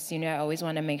regards to SUNY, I always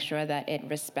want to make sure that it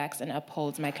respects and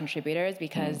upholds my contributors,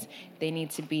 because they need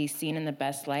to be seen in the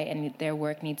best light, and their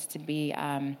work needs to be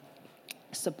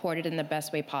supported in the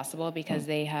best way possible, because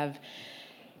they have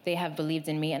believed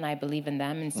in me and I believe in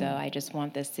them. And so I just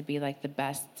want this to be like the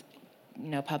best,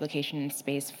 publication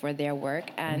space for their work.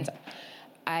 And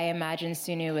I imagine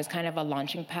SUNY was kind of a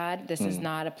launching pad. This is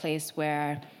not a place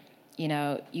where,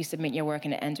 you submit your work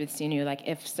and it ends with SUNY. Like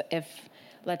if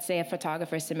let's say a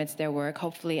photographer submits their work,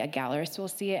 hopefully a gallerist will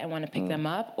see it and want to pick them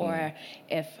up. Or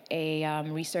if a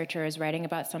researcher is writing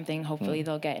about something, hopefully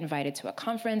they'll get invited to a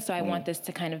conference. So I want this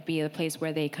to kind of be a place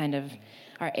where they kind of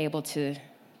are able to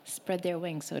spread their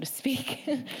wings, so to speak.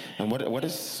 And what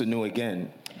is SUNY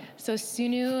again? So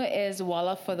SUNY is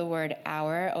Walla for the word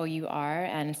our, O-U-R,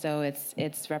 and so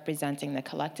it's representing the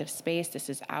collective space. This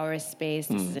is our space.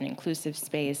 This is an inclusive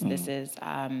space. This is,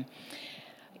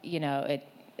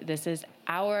 this is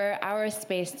our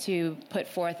space to put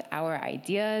forth our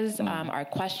ideas, our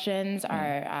questions,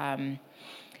 our.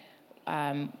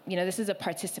 This is a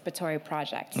participatory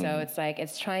project. So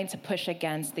it's trying to push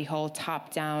against the whole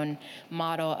top-down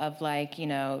model of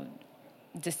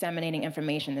disseminating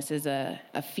information. This is a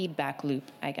feedback loop,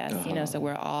 I guess, so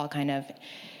we're all kind of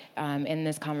in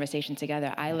this conversation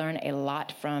together. I learn a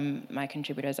lot from my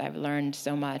contributors. I've learned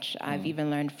so much. I've even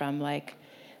learned from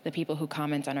the people who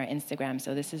comment on our Instagram.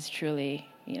 So this is truly,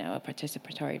 a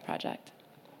participatory project.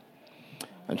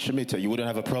 And Shamita, you wouldn't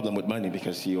have a problem with money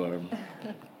because you are...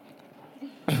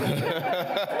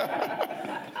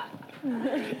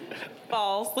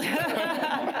 False.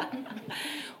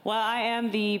 Well, I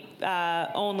am the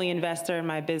only investor in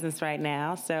my business right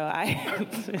now, so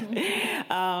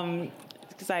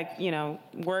because I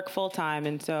work full time,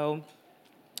 and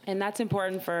that's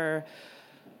important for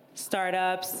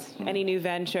startups, any new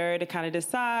venture, to kind of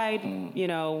decide,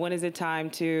 when is it time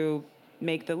to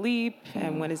make the leap,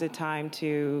 and when is it time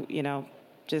to,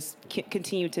 just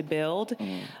continue to build.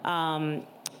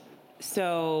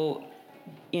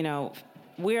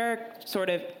 We're sort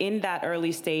of in that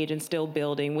early stage and still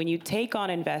building. When you take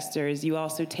on investors, you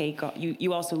also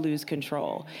you also lose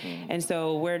control. And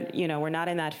so we're not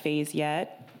in that phase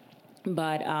yet,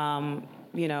 but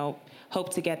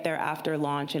hope to get there after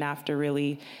launch and after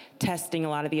really testing a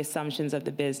lot of the assumptions of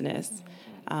the business.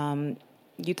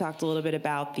 You talked a little bit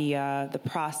about the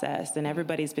process, and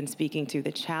everybody's been speaking to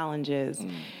the challenges.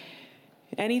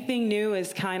 Anything new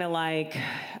is kind of like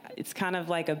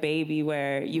a baby,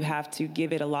 where you have to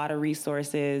give it a lot of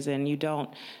resources, and you don't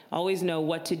always know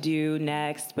what to do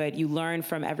next, but you learn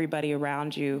from everybody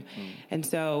around you. And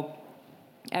so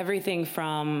everything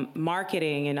from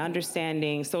marketing and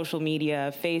understanding social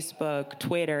media, Facebook,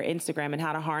 Twitter, Instagram, and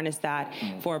how to harness that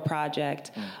for a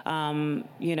project,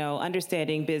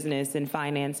 understanding business and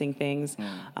financing things,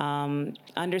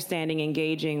 understanding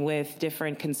engaging with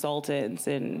different consultants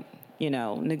and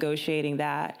negotiating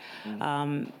that.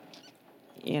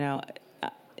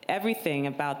 Everything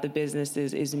about the business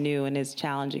is new and is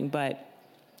challenging, but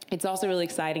it's also really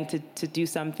exciting to do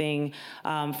something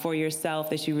for yourself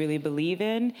that you really believe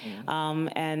in.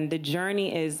 And the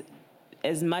journey is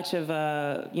as much of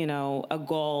a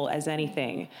goal as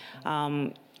anything.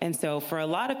 And so for a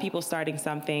lot of people starting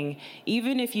something,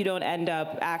 even if you don't end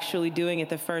up actually doing it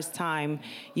the first time,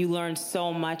 you learn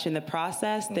so much in the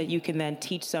process that you can then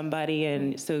teach somebody,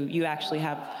 and so you actually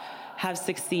have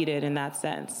succeeded in that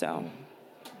sense. So.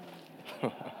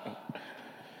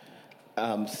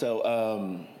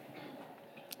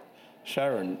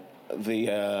 Sharon,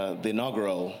 the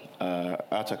inaugural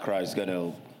Art Accra is going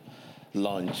to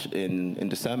launch in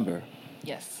December.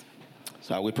 Yes.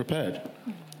 So are we prepared?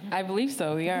 I believe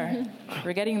so. We are.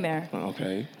 We're getting there.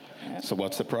 Okay. So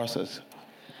what's the process?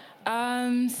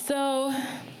 So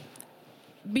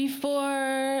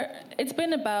before, it's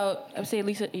been about, I would say, at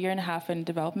least a year and a half in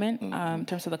development, in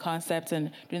terms of the concept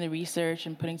and doing the research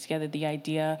and putting together the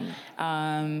idea.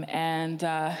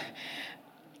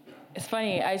 It's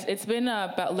funny. It's been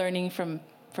about learning from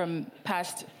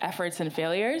past efforts and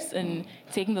failures and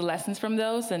taking the lessons from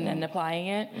those and applying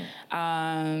it.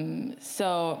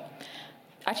 So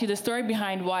actually, the story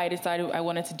behind why I decided I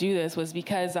wanted to do this was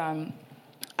because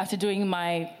after doing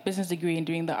my business degree and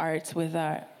doing the arts with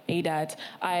ADAT,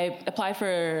 I applied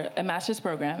for a master's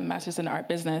program, a master's in art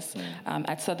business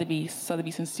at Sotheby's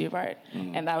Institute of Art.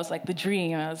 And that was like the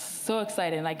dream. I was so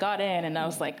excited. And I got in and I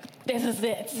was like, this is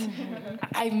it.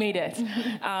 I've made it.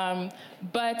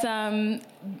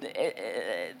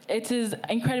 It is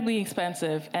incredibly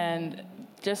expensive. And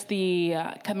just the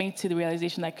coming to the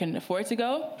realization that I couldn't afford to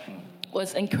go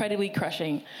was incredibly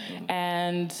crushing.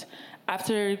 And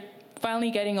after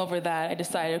finally getting over that, I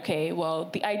decided, okay,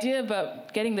 well, the idea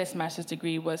about getting this master's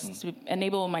degree was to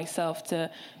enable myself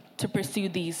to pursue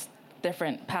these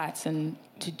different paths and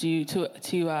to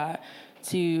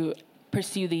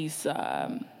pursue these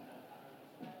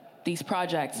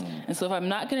projects. And so if I'm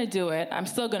not going to do it, I'm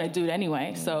still going to do it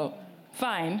anyway. So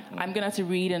fine, I'm going to have to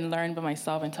read and learn by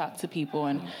myself and talk to people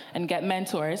and get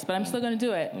mentors, but I'm still going to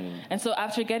do it. And so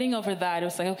after getting over that, it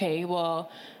was like, okay, well,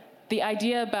 the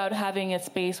idea about having a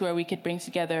space where we could bring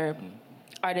together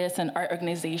artists and art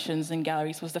organizations and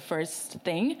galleries was the first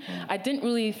thing. I didn't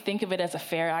really think of it as a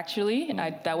fair, actually.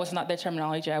 That was not the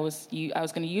terminology I was going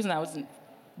to use, and I wasn't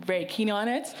very keen on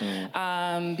it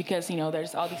because,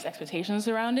 there's all these expectations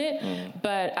around it.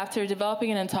 But after developing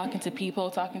it and talking to people,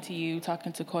 talking to you,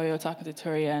 talking to Koyo, talking to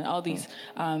Turia, and all these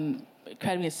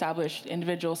incredibly established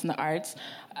individuals in the arts,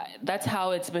 that's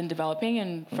how it's been developing.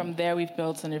 And from there, we've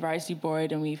built an advisory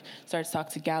board, and we've started to talk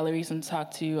to galleries and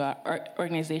talk to art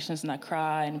organizations in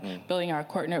Accra, and building our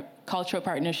cultural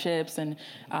partnerships, and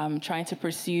trying to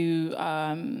pursue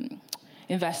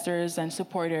investors and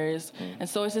supporters. And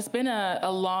so it's just been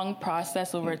a long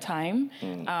process over time.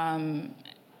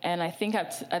 And I think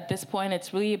at this point,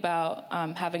 it's really about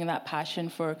having that passion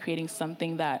for creating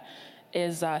something that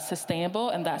is sustainable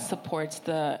and that supports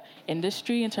the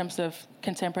industry in terms of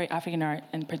contemporary African art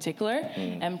in particular,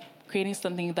 and creating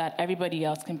something that everybody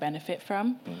else can benefit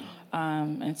from.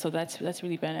 And so that's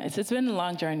really been it. It's been a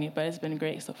long journey, but it's been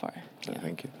great so far. Yeah.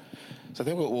 Thank you. So I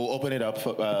think we'll open it up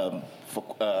for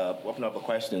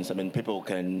questions. I mean, people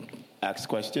can ask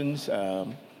questions.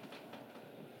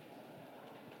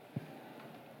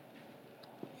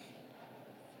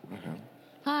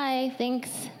 Hi,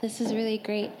 thanks. This is really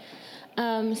great.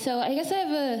 So I guess I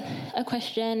have a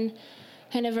question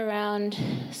kind of around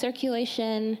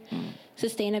circulation,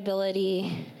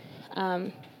 sustainability.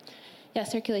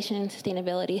 Circulation and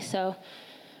sustainability. So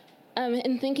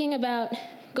in thinking about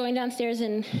going downstairs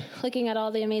and looking at all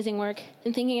the amazing work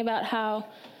and thinking about how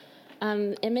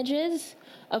images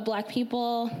of Black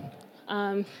people,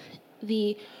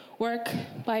 the work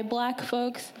by Black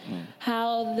folks,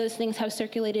 how those things have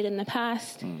circulated in the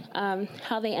past,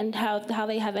 how they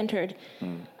have entered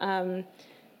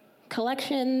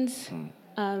collections,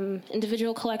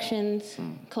 individual collections,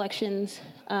 collections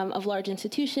of large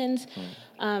institutions,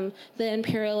 the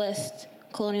imperialist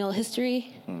colonial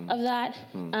history of that,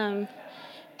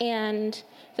 and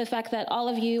the fact that all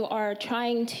of you are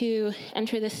trying to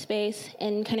enter this space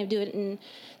and kind of do it in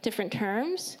different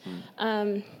terms.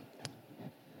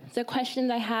 The question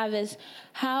I have is,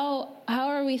 how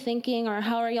are we thinking, or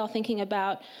how are y'all thinking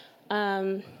about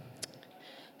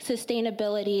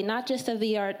sustainability, not just of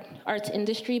the arts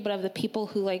industry, but of the people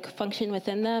who function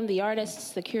within them, the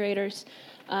artists, the curators,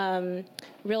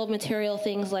 real material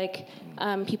things like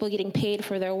people getting paid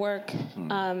for their work,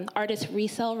 artist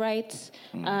resale rights,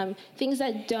 things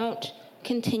that don't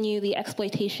continue the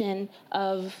exploitation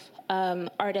of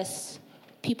artists,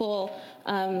 people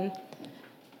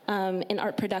in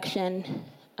art production,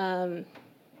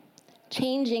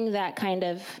 changing that kind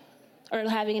of, or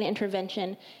having an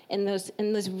intervention in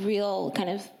those real kind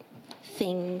of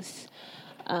things.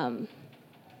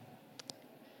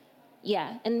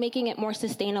 And making it more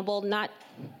sustainable, not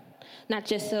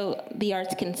just so the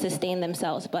arts can sustain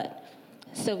themselves, but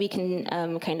so we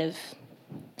can kind of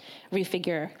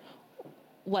refigure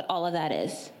what all of that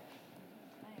is.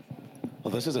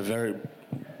 Well, this is a very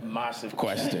massive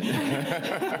question.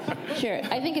 Sure,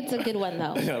 I think it's a good one,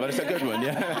 though. Yeah, but it's a good one,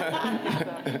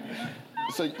 yeah.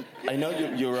 So I know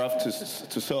you're off to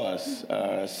SOAS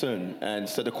soon, and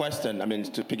so the question,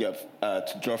 to pick up,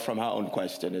 to draw from our own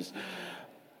question is,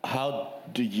 how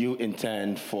do you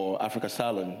intend for Africa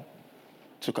Salon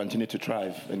to continue to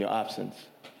thrive in your absence?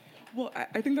 Well,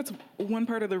 I think that's one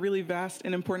part of the really vast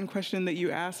and important question that you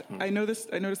asked. I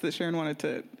noticed that Sharon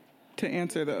wanted to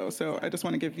answer, though, so I just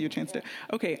want to give you a chance to.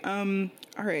 Okay,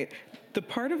 all right. The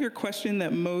part of your question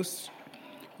that most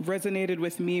resonated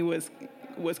with me was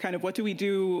kind of, what do we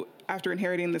do after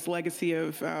inheriting this legacy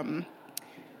of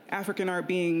African art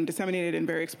being disseminated in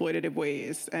very exploitative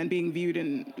ways and being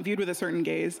viewed with a certain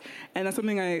gaze? And that's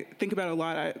something I think about a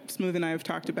lot. Smooth and I have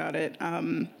talked about it.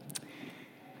 And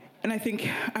I think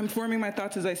I'm forming my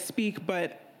thoughts as I speak,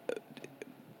 but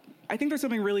I think there's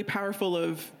something really powerful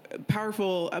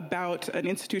about an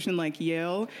institution like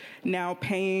Yale now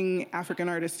paying African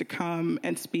artists to come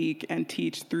and speak and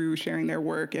teach through sharing their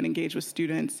work and engage with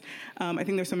students. I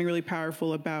think there's something really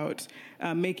powerful about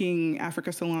making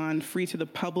Africa Salon free to the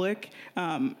public,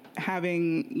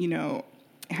 having,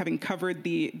 having covered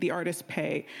the artist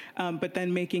pay, but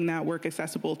then making that work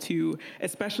accessible to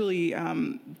especially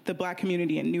the Black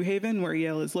community in New Haven, where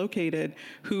Yale is located,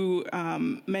 who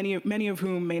many of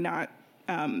whom may not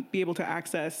be able to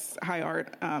access high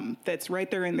art that's right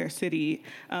there in their city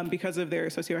because of their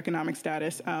socioeconomic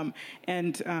status.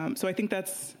 So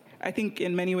I think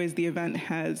in many ways the event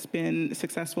has been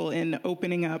successful in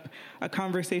opening up a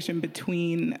conversation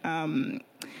between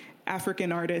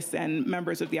African artists and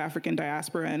members of the African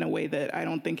diaspora in a way that I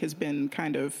don't think has been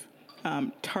kind of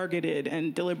targeted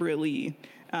and deliberately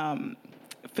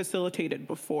facilitated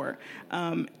before.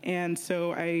 And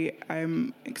so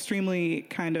I'm extremely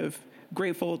kind of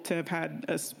grateful to have had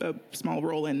a small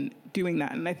role in doing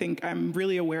that. And I think I'm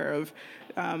really aware of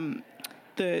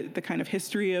the kind of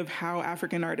history of how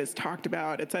African art is talked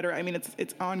about, et cetera. I mean,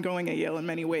 it's ongoing at Yale in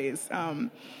many ways.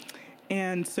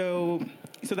 And so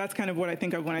that's kind of what I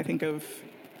think of when I think of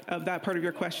that part of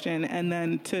your question. And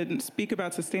then to speak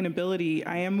about sustainability,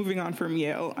 I am moving on from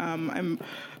Yale. I'm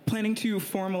planning to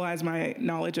formalize my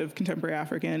knowledge of contemporary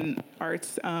African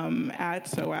arts at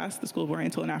SOAS, the School of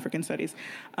Oriental and African Studies.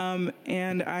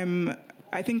 And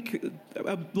I think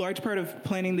a large part of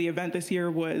planning the event this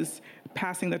year was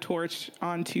passing the torch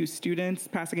on to students,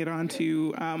 passing it on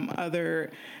to other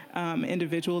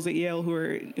individuals at Yale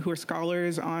who are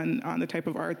scholars on the type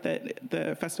of art that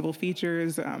the festival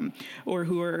features, or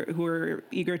who are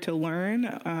eager to learn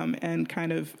and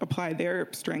kind of apply their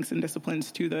strengths and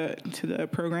disciplines to the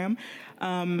program,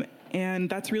 and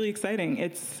that's really exciting.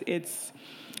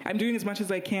 I'm doing as much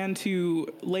as I can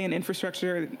to lay an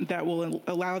infrastructure that will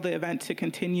allow the event to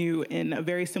continue in a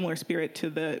very similar spirit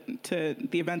to the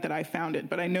event that I founded.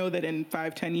 But I know that in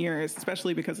 5-10 years,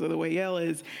 especially because of the way Yale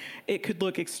is, it could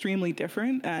look extremely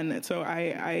different. And so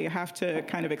I have to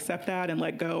kind of accept that and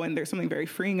let go. And there's something very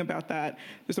freeing about that.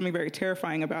 There's something very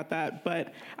terrifying about that.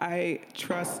 But I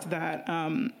trust that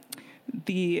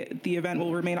the event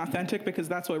will remain authentic because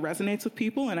that's what resonates with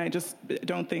people, and I just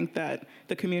don't think that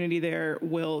the community there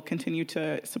will continue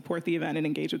to support the event and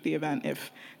engage with the event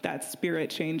if that spirit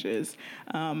changes.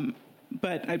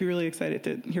 But I'd be really excited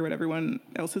to hear what everyone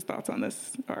else's thoughts on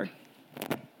this are.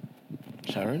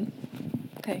 Sharon?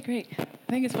 Okay, great. I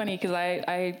think it's funny because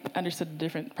I understood a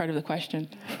different part of the question.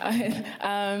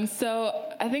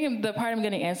 So I think the part I'm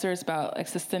going to answer is about like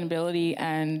sustainability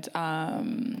and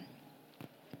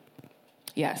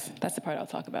yes, that's the part I'll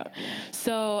talk about.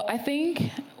 So I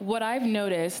think what I've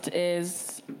noticed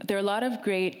is there are a lot of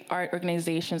great art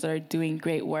organizations that are doing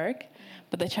great work,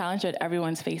 but the challenge that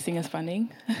everyone's facing is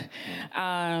funding.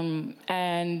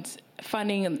 And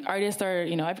funding, artists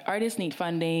need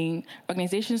funding,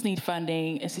 organizations need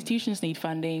funding, institutions need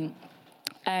funding.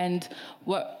 And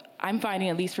what I'm finding,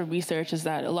 at least from research, is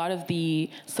that a lot of the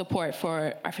support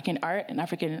for African art and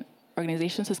African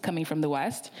organizations is coming from the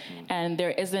West, and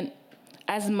there isn't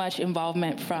as much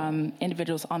involvement from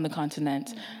individuals on the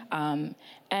continent.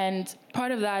 And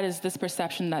part of that is this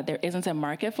perception that there isn't a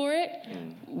market for it,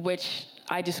 which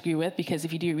I disagree with, because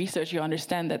if you do research, you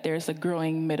understand that there's a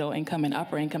growing middle income and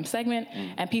upper income segment,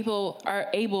 and people are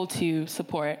able to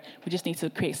support. We just need to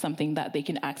create something that they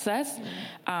can access.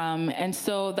 And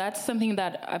so that's something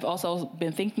that I've also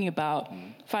been thinking about,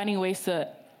 finding ways to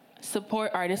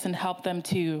support artists and help them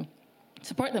to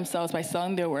support themselves by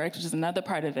selling their work, which is another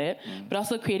part of it, but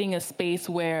also creating a space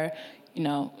where,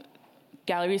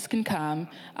 galleries can come,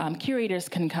 curators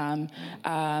can come,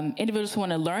 individuals who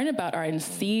want to learn about art and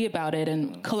see about it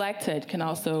and collect it can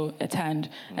also attend.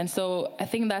 And so I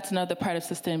think that's another part of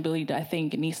sustainability that I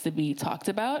think needs to be talked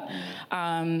about.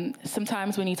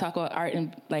 Sometimes when you talk about art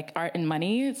and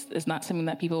money, it's not something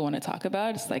that people want to talk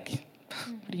about. It's like,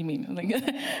 what do you mean?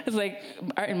 It's like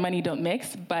art and money don't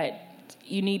mix, but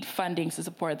you need funding to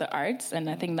support the arts, and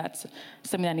I think that's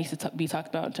something that needs to be talked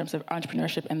about in terms of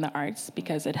entrepreneurship in the arts,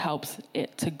 because it helps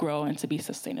it to grow and to be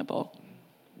sustainable.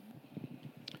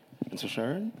 And so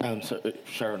Sharon?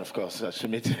 Sharon, of course.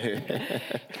 Shemite.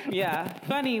 Yeah,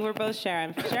 funny, we're both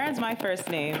Sharon. Sharon's my first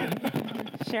name.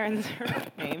 Sharon's her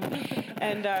name.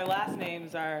 And our last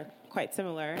names are quite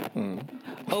similar.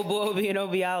 Obu, Obi, and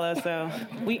Obiala, so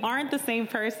we aren't the same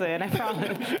person, I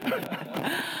promise.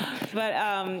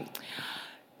 But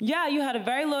yeah, you had a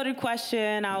very loaded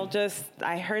question.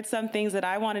 I heard some things that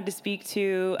I wanted to speak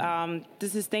to. The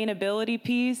sustainability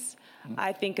piece,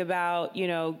 I think about,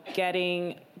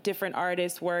 getting different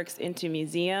artists' works into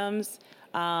museums,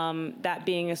 that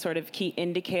being a sort of key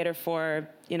indicator for,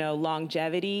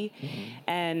 longevity.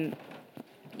 And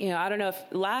I don't know if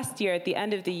last year, at the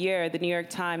end of the year, the New York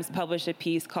Times published a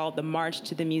piece called The March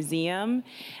to the Museum,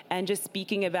 and just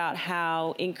speaking about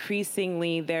how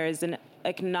increasingly there is an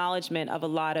acknowledgement of a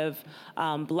lot of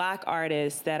Black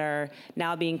artists that are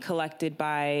now being collected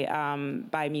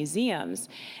by museums.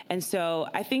 And so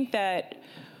I think that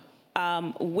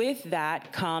with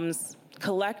that comes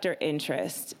collector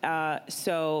interest,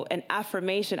 so an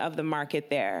affirmation of the market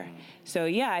there. So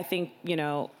yeah, I think,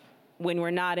 when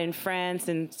we're not in France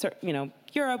and,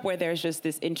 Europe, where there's just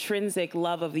this intrinsic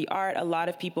love of the art, a lot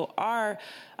of people are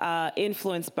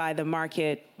influenced by the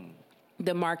market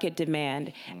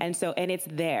demand. And it's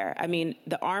there. I mean,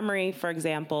 the Armory, for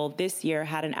example, this year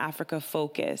had an Africa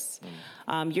focus.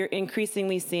 You're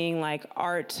increasingly seeing like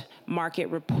art market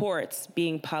reports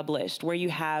being published where you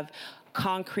have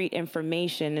concrete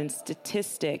information and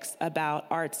statistics about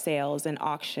art sales and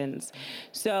auctions.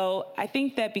 So I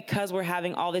think that because we're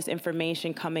having all this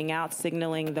information coming out,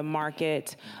 signaling the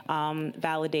market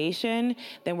validation,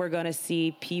 then we're going to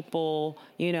see people,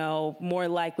 more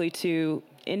likely to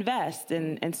invest.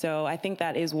 And so I think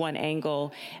that is one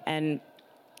angle. And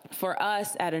for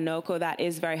us at Anoko, that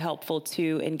is very helpful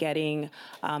too in getting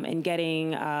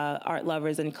art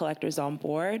lovers and collectors on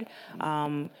board.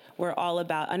 We're all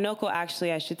about Anoko.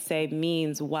 Actually, I should say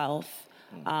means wealth,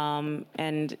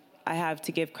 and I have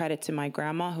to give credit to my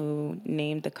grandma who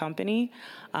named the company.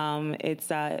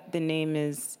 The name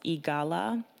is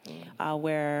Igala,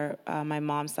 where my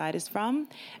mom's side is from.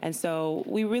 And so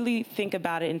we really think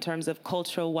about it in terms of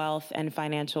cultural wealth and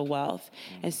financial wealth.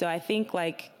 And so I think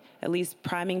at least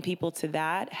priming people to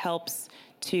that helps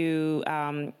to,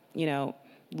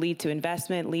 lead to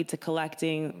investment, lead to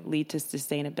collecting, lead to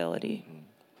sustainability.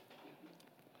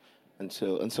 And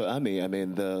so, Ami, I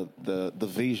mean, the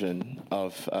vision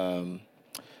of Alioune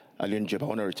Diop, I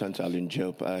want to return to Alioune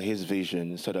Diop, his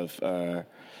vision sort of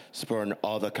spurred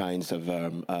other kinds of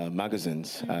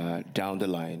magazines down the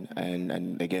line.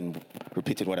 And again,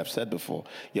 repeating what I've said before,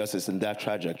 yours is in that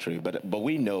trajectory. But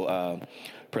we know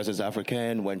Presence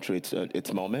Africaine went through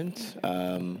its moment.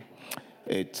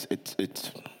 It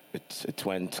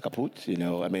went kaput,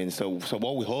 I mean, so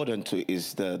what we hold on to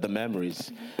is the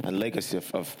memories and legacy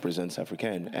of Presence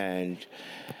Africaine,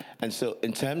 and so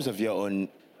in terms of your own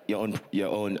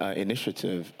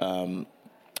initiative,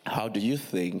 how do you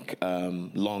think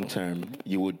long term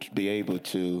you would be able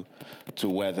to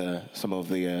weather some of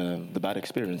the bad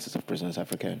experiences of Presence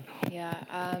Africaine? Yeah,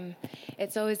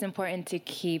 it's always important to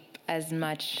keep as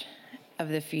much of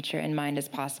the future in mind as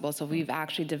possible. So we've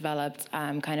actually developed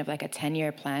kind of like a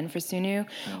 10-year plan for SUNY.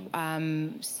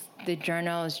 The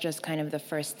journal is just kind of the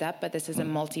first step, but this is a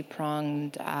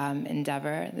multi-pronged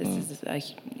endeavor. This is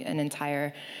an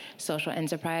entire social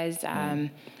enterprise.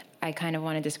 I kind of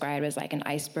want to describe it as like an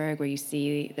iceberg where you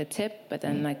see the tip, but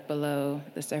then like below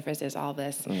the surface is all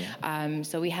this.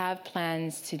 So we have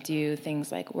plans to do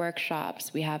things like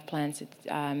workshops. We have plans to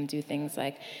do things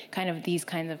like these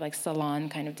kinds of like salon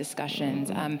kind of discussions,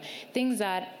 things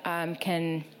that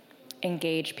can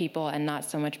engage people and not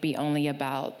so much be only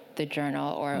about the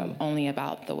journal or only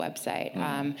about the website.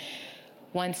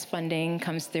 Once funding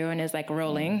comes through and is like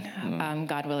rolling,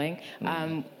 God willing,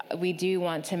 we do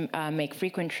want to make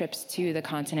frequent trips to the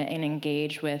continent and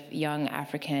engage with young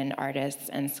African artists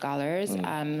and scholars.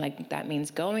 Like that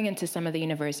means going into some of the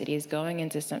universities, going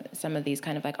into some of these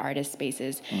kind of like artist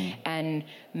spaces, and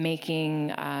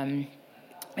making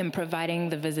and providing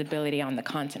the visibility on the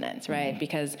continent, right?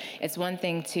 Because it's one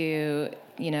thing to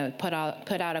put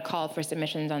out a call for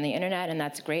submissions on the internet, and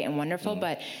that's great and wonderful,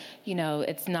 but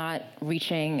it's not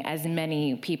reaching as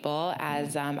many people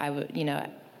as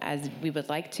as we would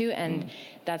like to, and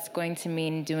that's going to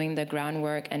mean doing the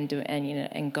groundwork and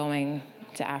going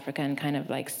to Africa and kind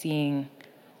of like seeing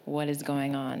what is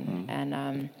going on.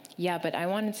 And but I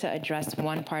wanted to address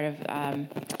one part of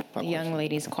the young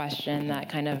lady's question that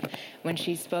kind of, when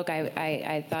she spoke,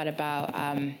 I thought about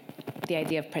the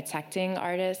idea of protecting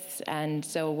artists. And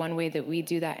so one way that we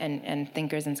do that, and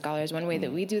thinkers and scholars, one way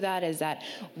that we do that is that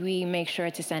we make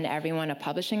sure to send everyone a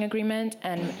publishing agreement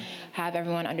and have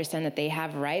everyone understand that they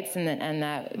have rights and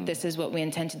that this is what we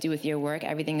intend to do with your work.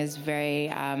 Everything is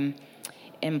very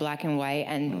in black and white,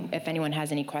 and if anyone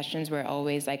has any questions, we're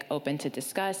always like open to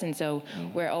discuss. And so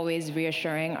we're always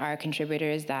reassuring our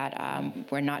contributors that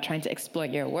we're not trying to exploit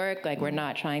your work. Like we're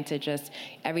not trying to just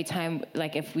every time,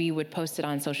 like if we would post it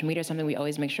on social media or something, we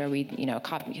always make sure we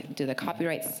do the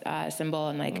copyright symbol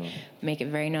and like make it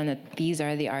very known that these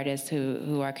are the artists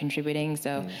who are contributing.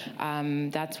 So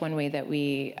that's one way that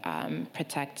we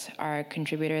protect our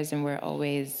contributors, and we're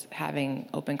always having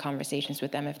open conversations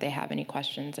with them if they have any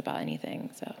questions about anything.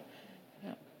 So,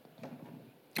 yeah.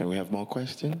 Can we have more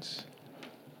questions?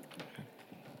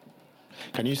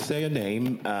 Can you say your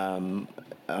name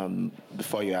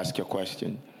before you ask your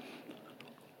question?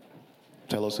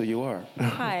 Tell us who you are.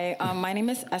 Hi, my name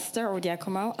is Esther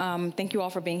Odiakomo. Thank you all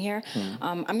for being here.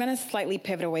 I'm going to slightly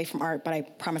pivot away from art, but I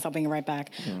promise I'll bring it right back.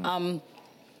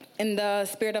 In the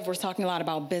spirit of we're talking a lot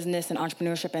about business and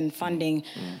entrepreneurship and funding,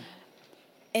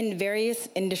 in various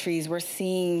industries, we're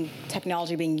seeing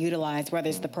technology being utilized, whether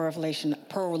it's the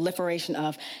proliferation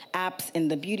of apps in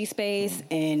the beauty space,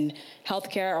 in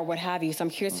healthcare, or what have you. So I'm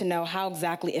curious to know how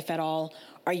exactly, if at all,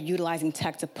 are you utilizing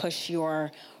tech to push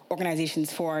your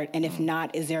organizations forward? And if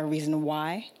not, is there a reason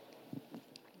why?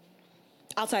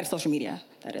 Outside of social media,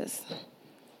 that is.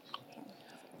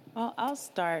 Well, I'll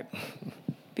start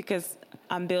because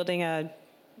I'm building a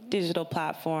digital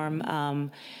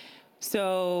platform.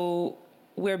 So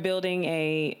we're building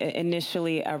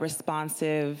initially a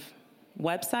responsive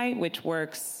website, which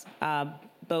works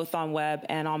both on web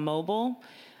and on mobile.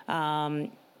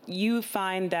 You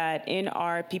find that in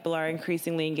art, people are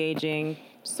increasingly engaging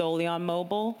solely on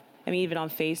mobile. I mean, even on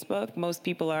Facebook, most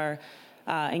people are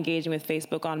engaging with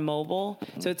Facebook on mobile.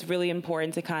 So it's really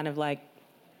important to kind of like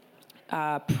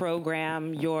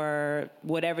program your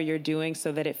whatever you're doing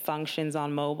so that it functions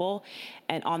on mobile.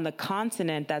 And on the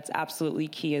continent, that's absolutely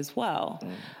key as well.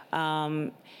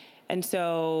 And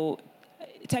so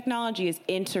technology is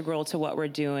integral to what we're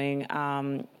doing,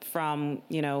 from,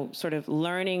 sort of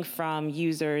learning from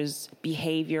users'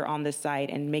 behavior on the site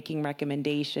and making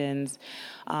recommendations,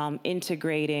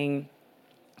 integrating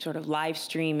sort of live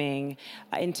streaming,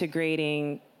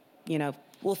 integrating,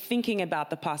 thinking about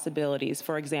the possibilities,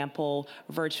 for example,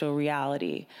 virtual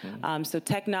reality. So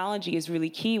technology is really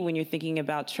key when you're thinking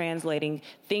about translating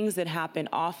things that happen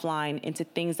offline into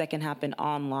things that can happen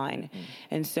online.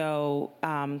 And so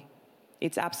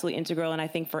it's absolutely integral. And I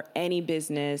think for any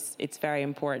business, it's very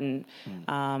important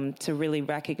to really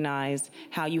recognize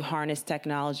how you harness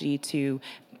technology to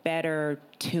better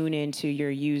tune into your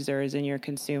users and your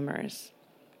consumers.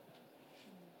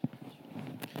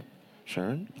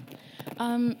 Sharon?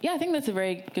 I think that's a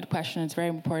very good question. It's very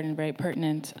important, very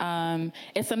pertinent.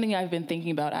 It's something I've been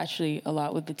thinking about actually a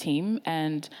lot with the team,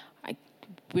 and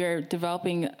we're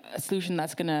developing a solution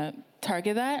that's going to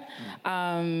target that.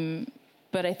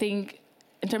 But I think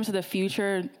in terms of the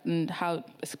future and how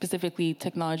specifically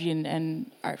technology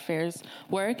and art fairs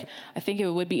work, I think it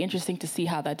would be interesting to see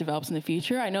how that develops in the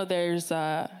future. I know there was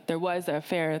a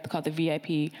fair called the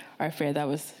VIP art fair that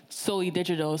was solely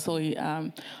digital, solely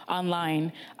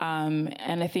online,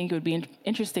 and I think it would be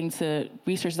interesting to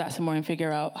research that some more and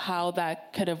figure out how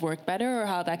that could have worked better or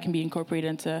how that can be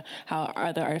incorporated into how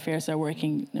other art fairs are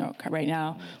working right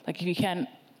now. Like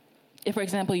if, for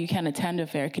example, you can't attend a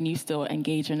fair, can you still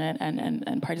engage in it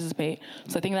and participate?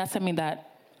 So I think that's something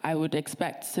that I would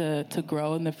expect to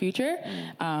grow in the future.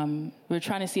 We're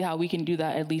trying to see how we can do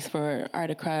that, at least for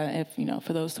Articra,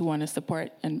 for those who want to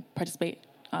support and participate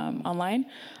online.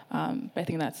 But I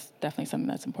think that's definitely something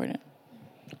that's important.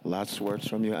 Last words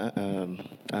from you,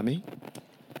 Ami?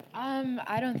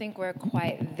 I don't think we're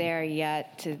quite there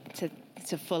yet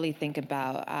to fully think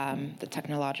about the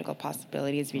technological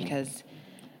possibilities because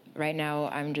right now,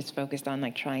 I'm just focused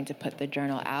on trying to put the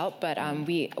journal out, but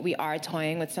we are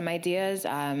toying with some ideas.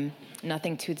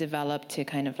 Nothing too developed to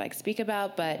kind of speak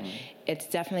about, but it's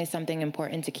definitely something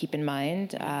important to keep in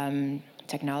mind.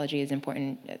 Technology is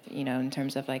important, in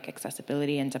terms of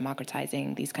accessibility and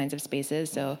democratizing these kinds of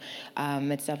spaces. So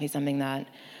it's definitely something that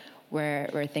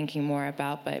we're thinking more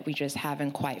about, but we just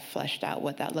haven't quite fleshed out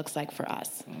what that looks like for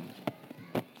us.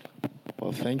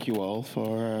 Well, thank you all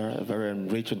for a very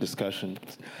enriching discussion.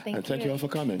 Thank you all for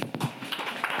coming.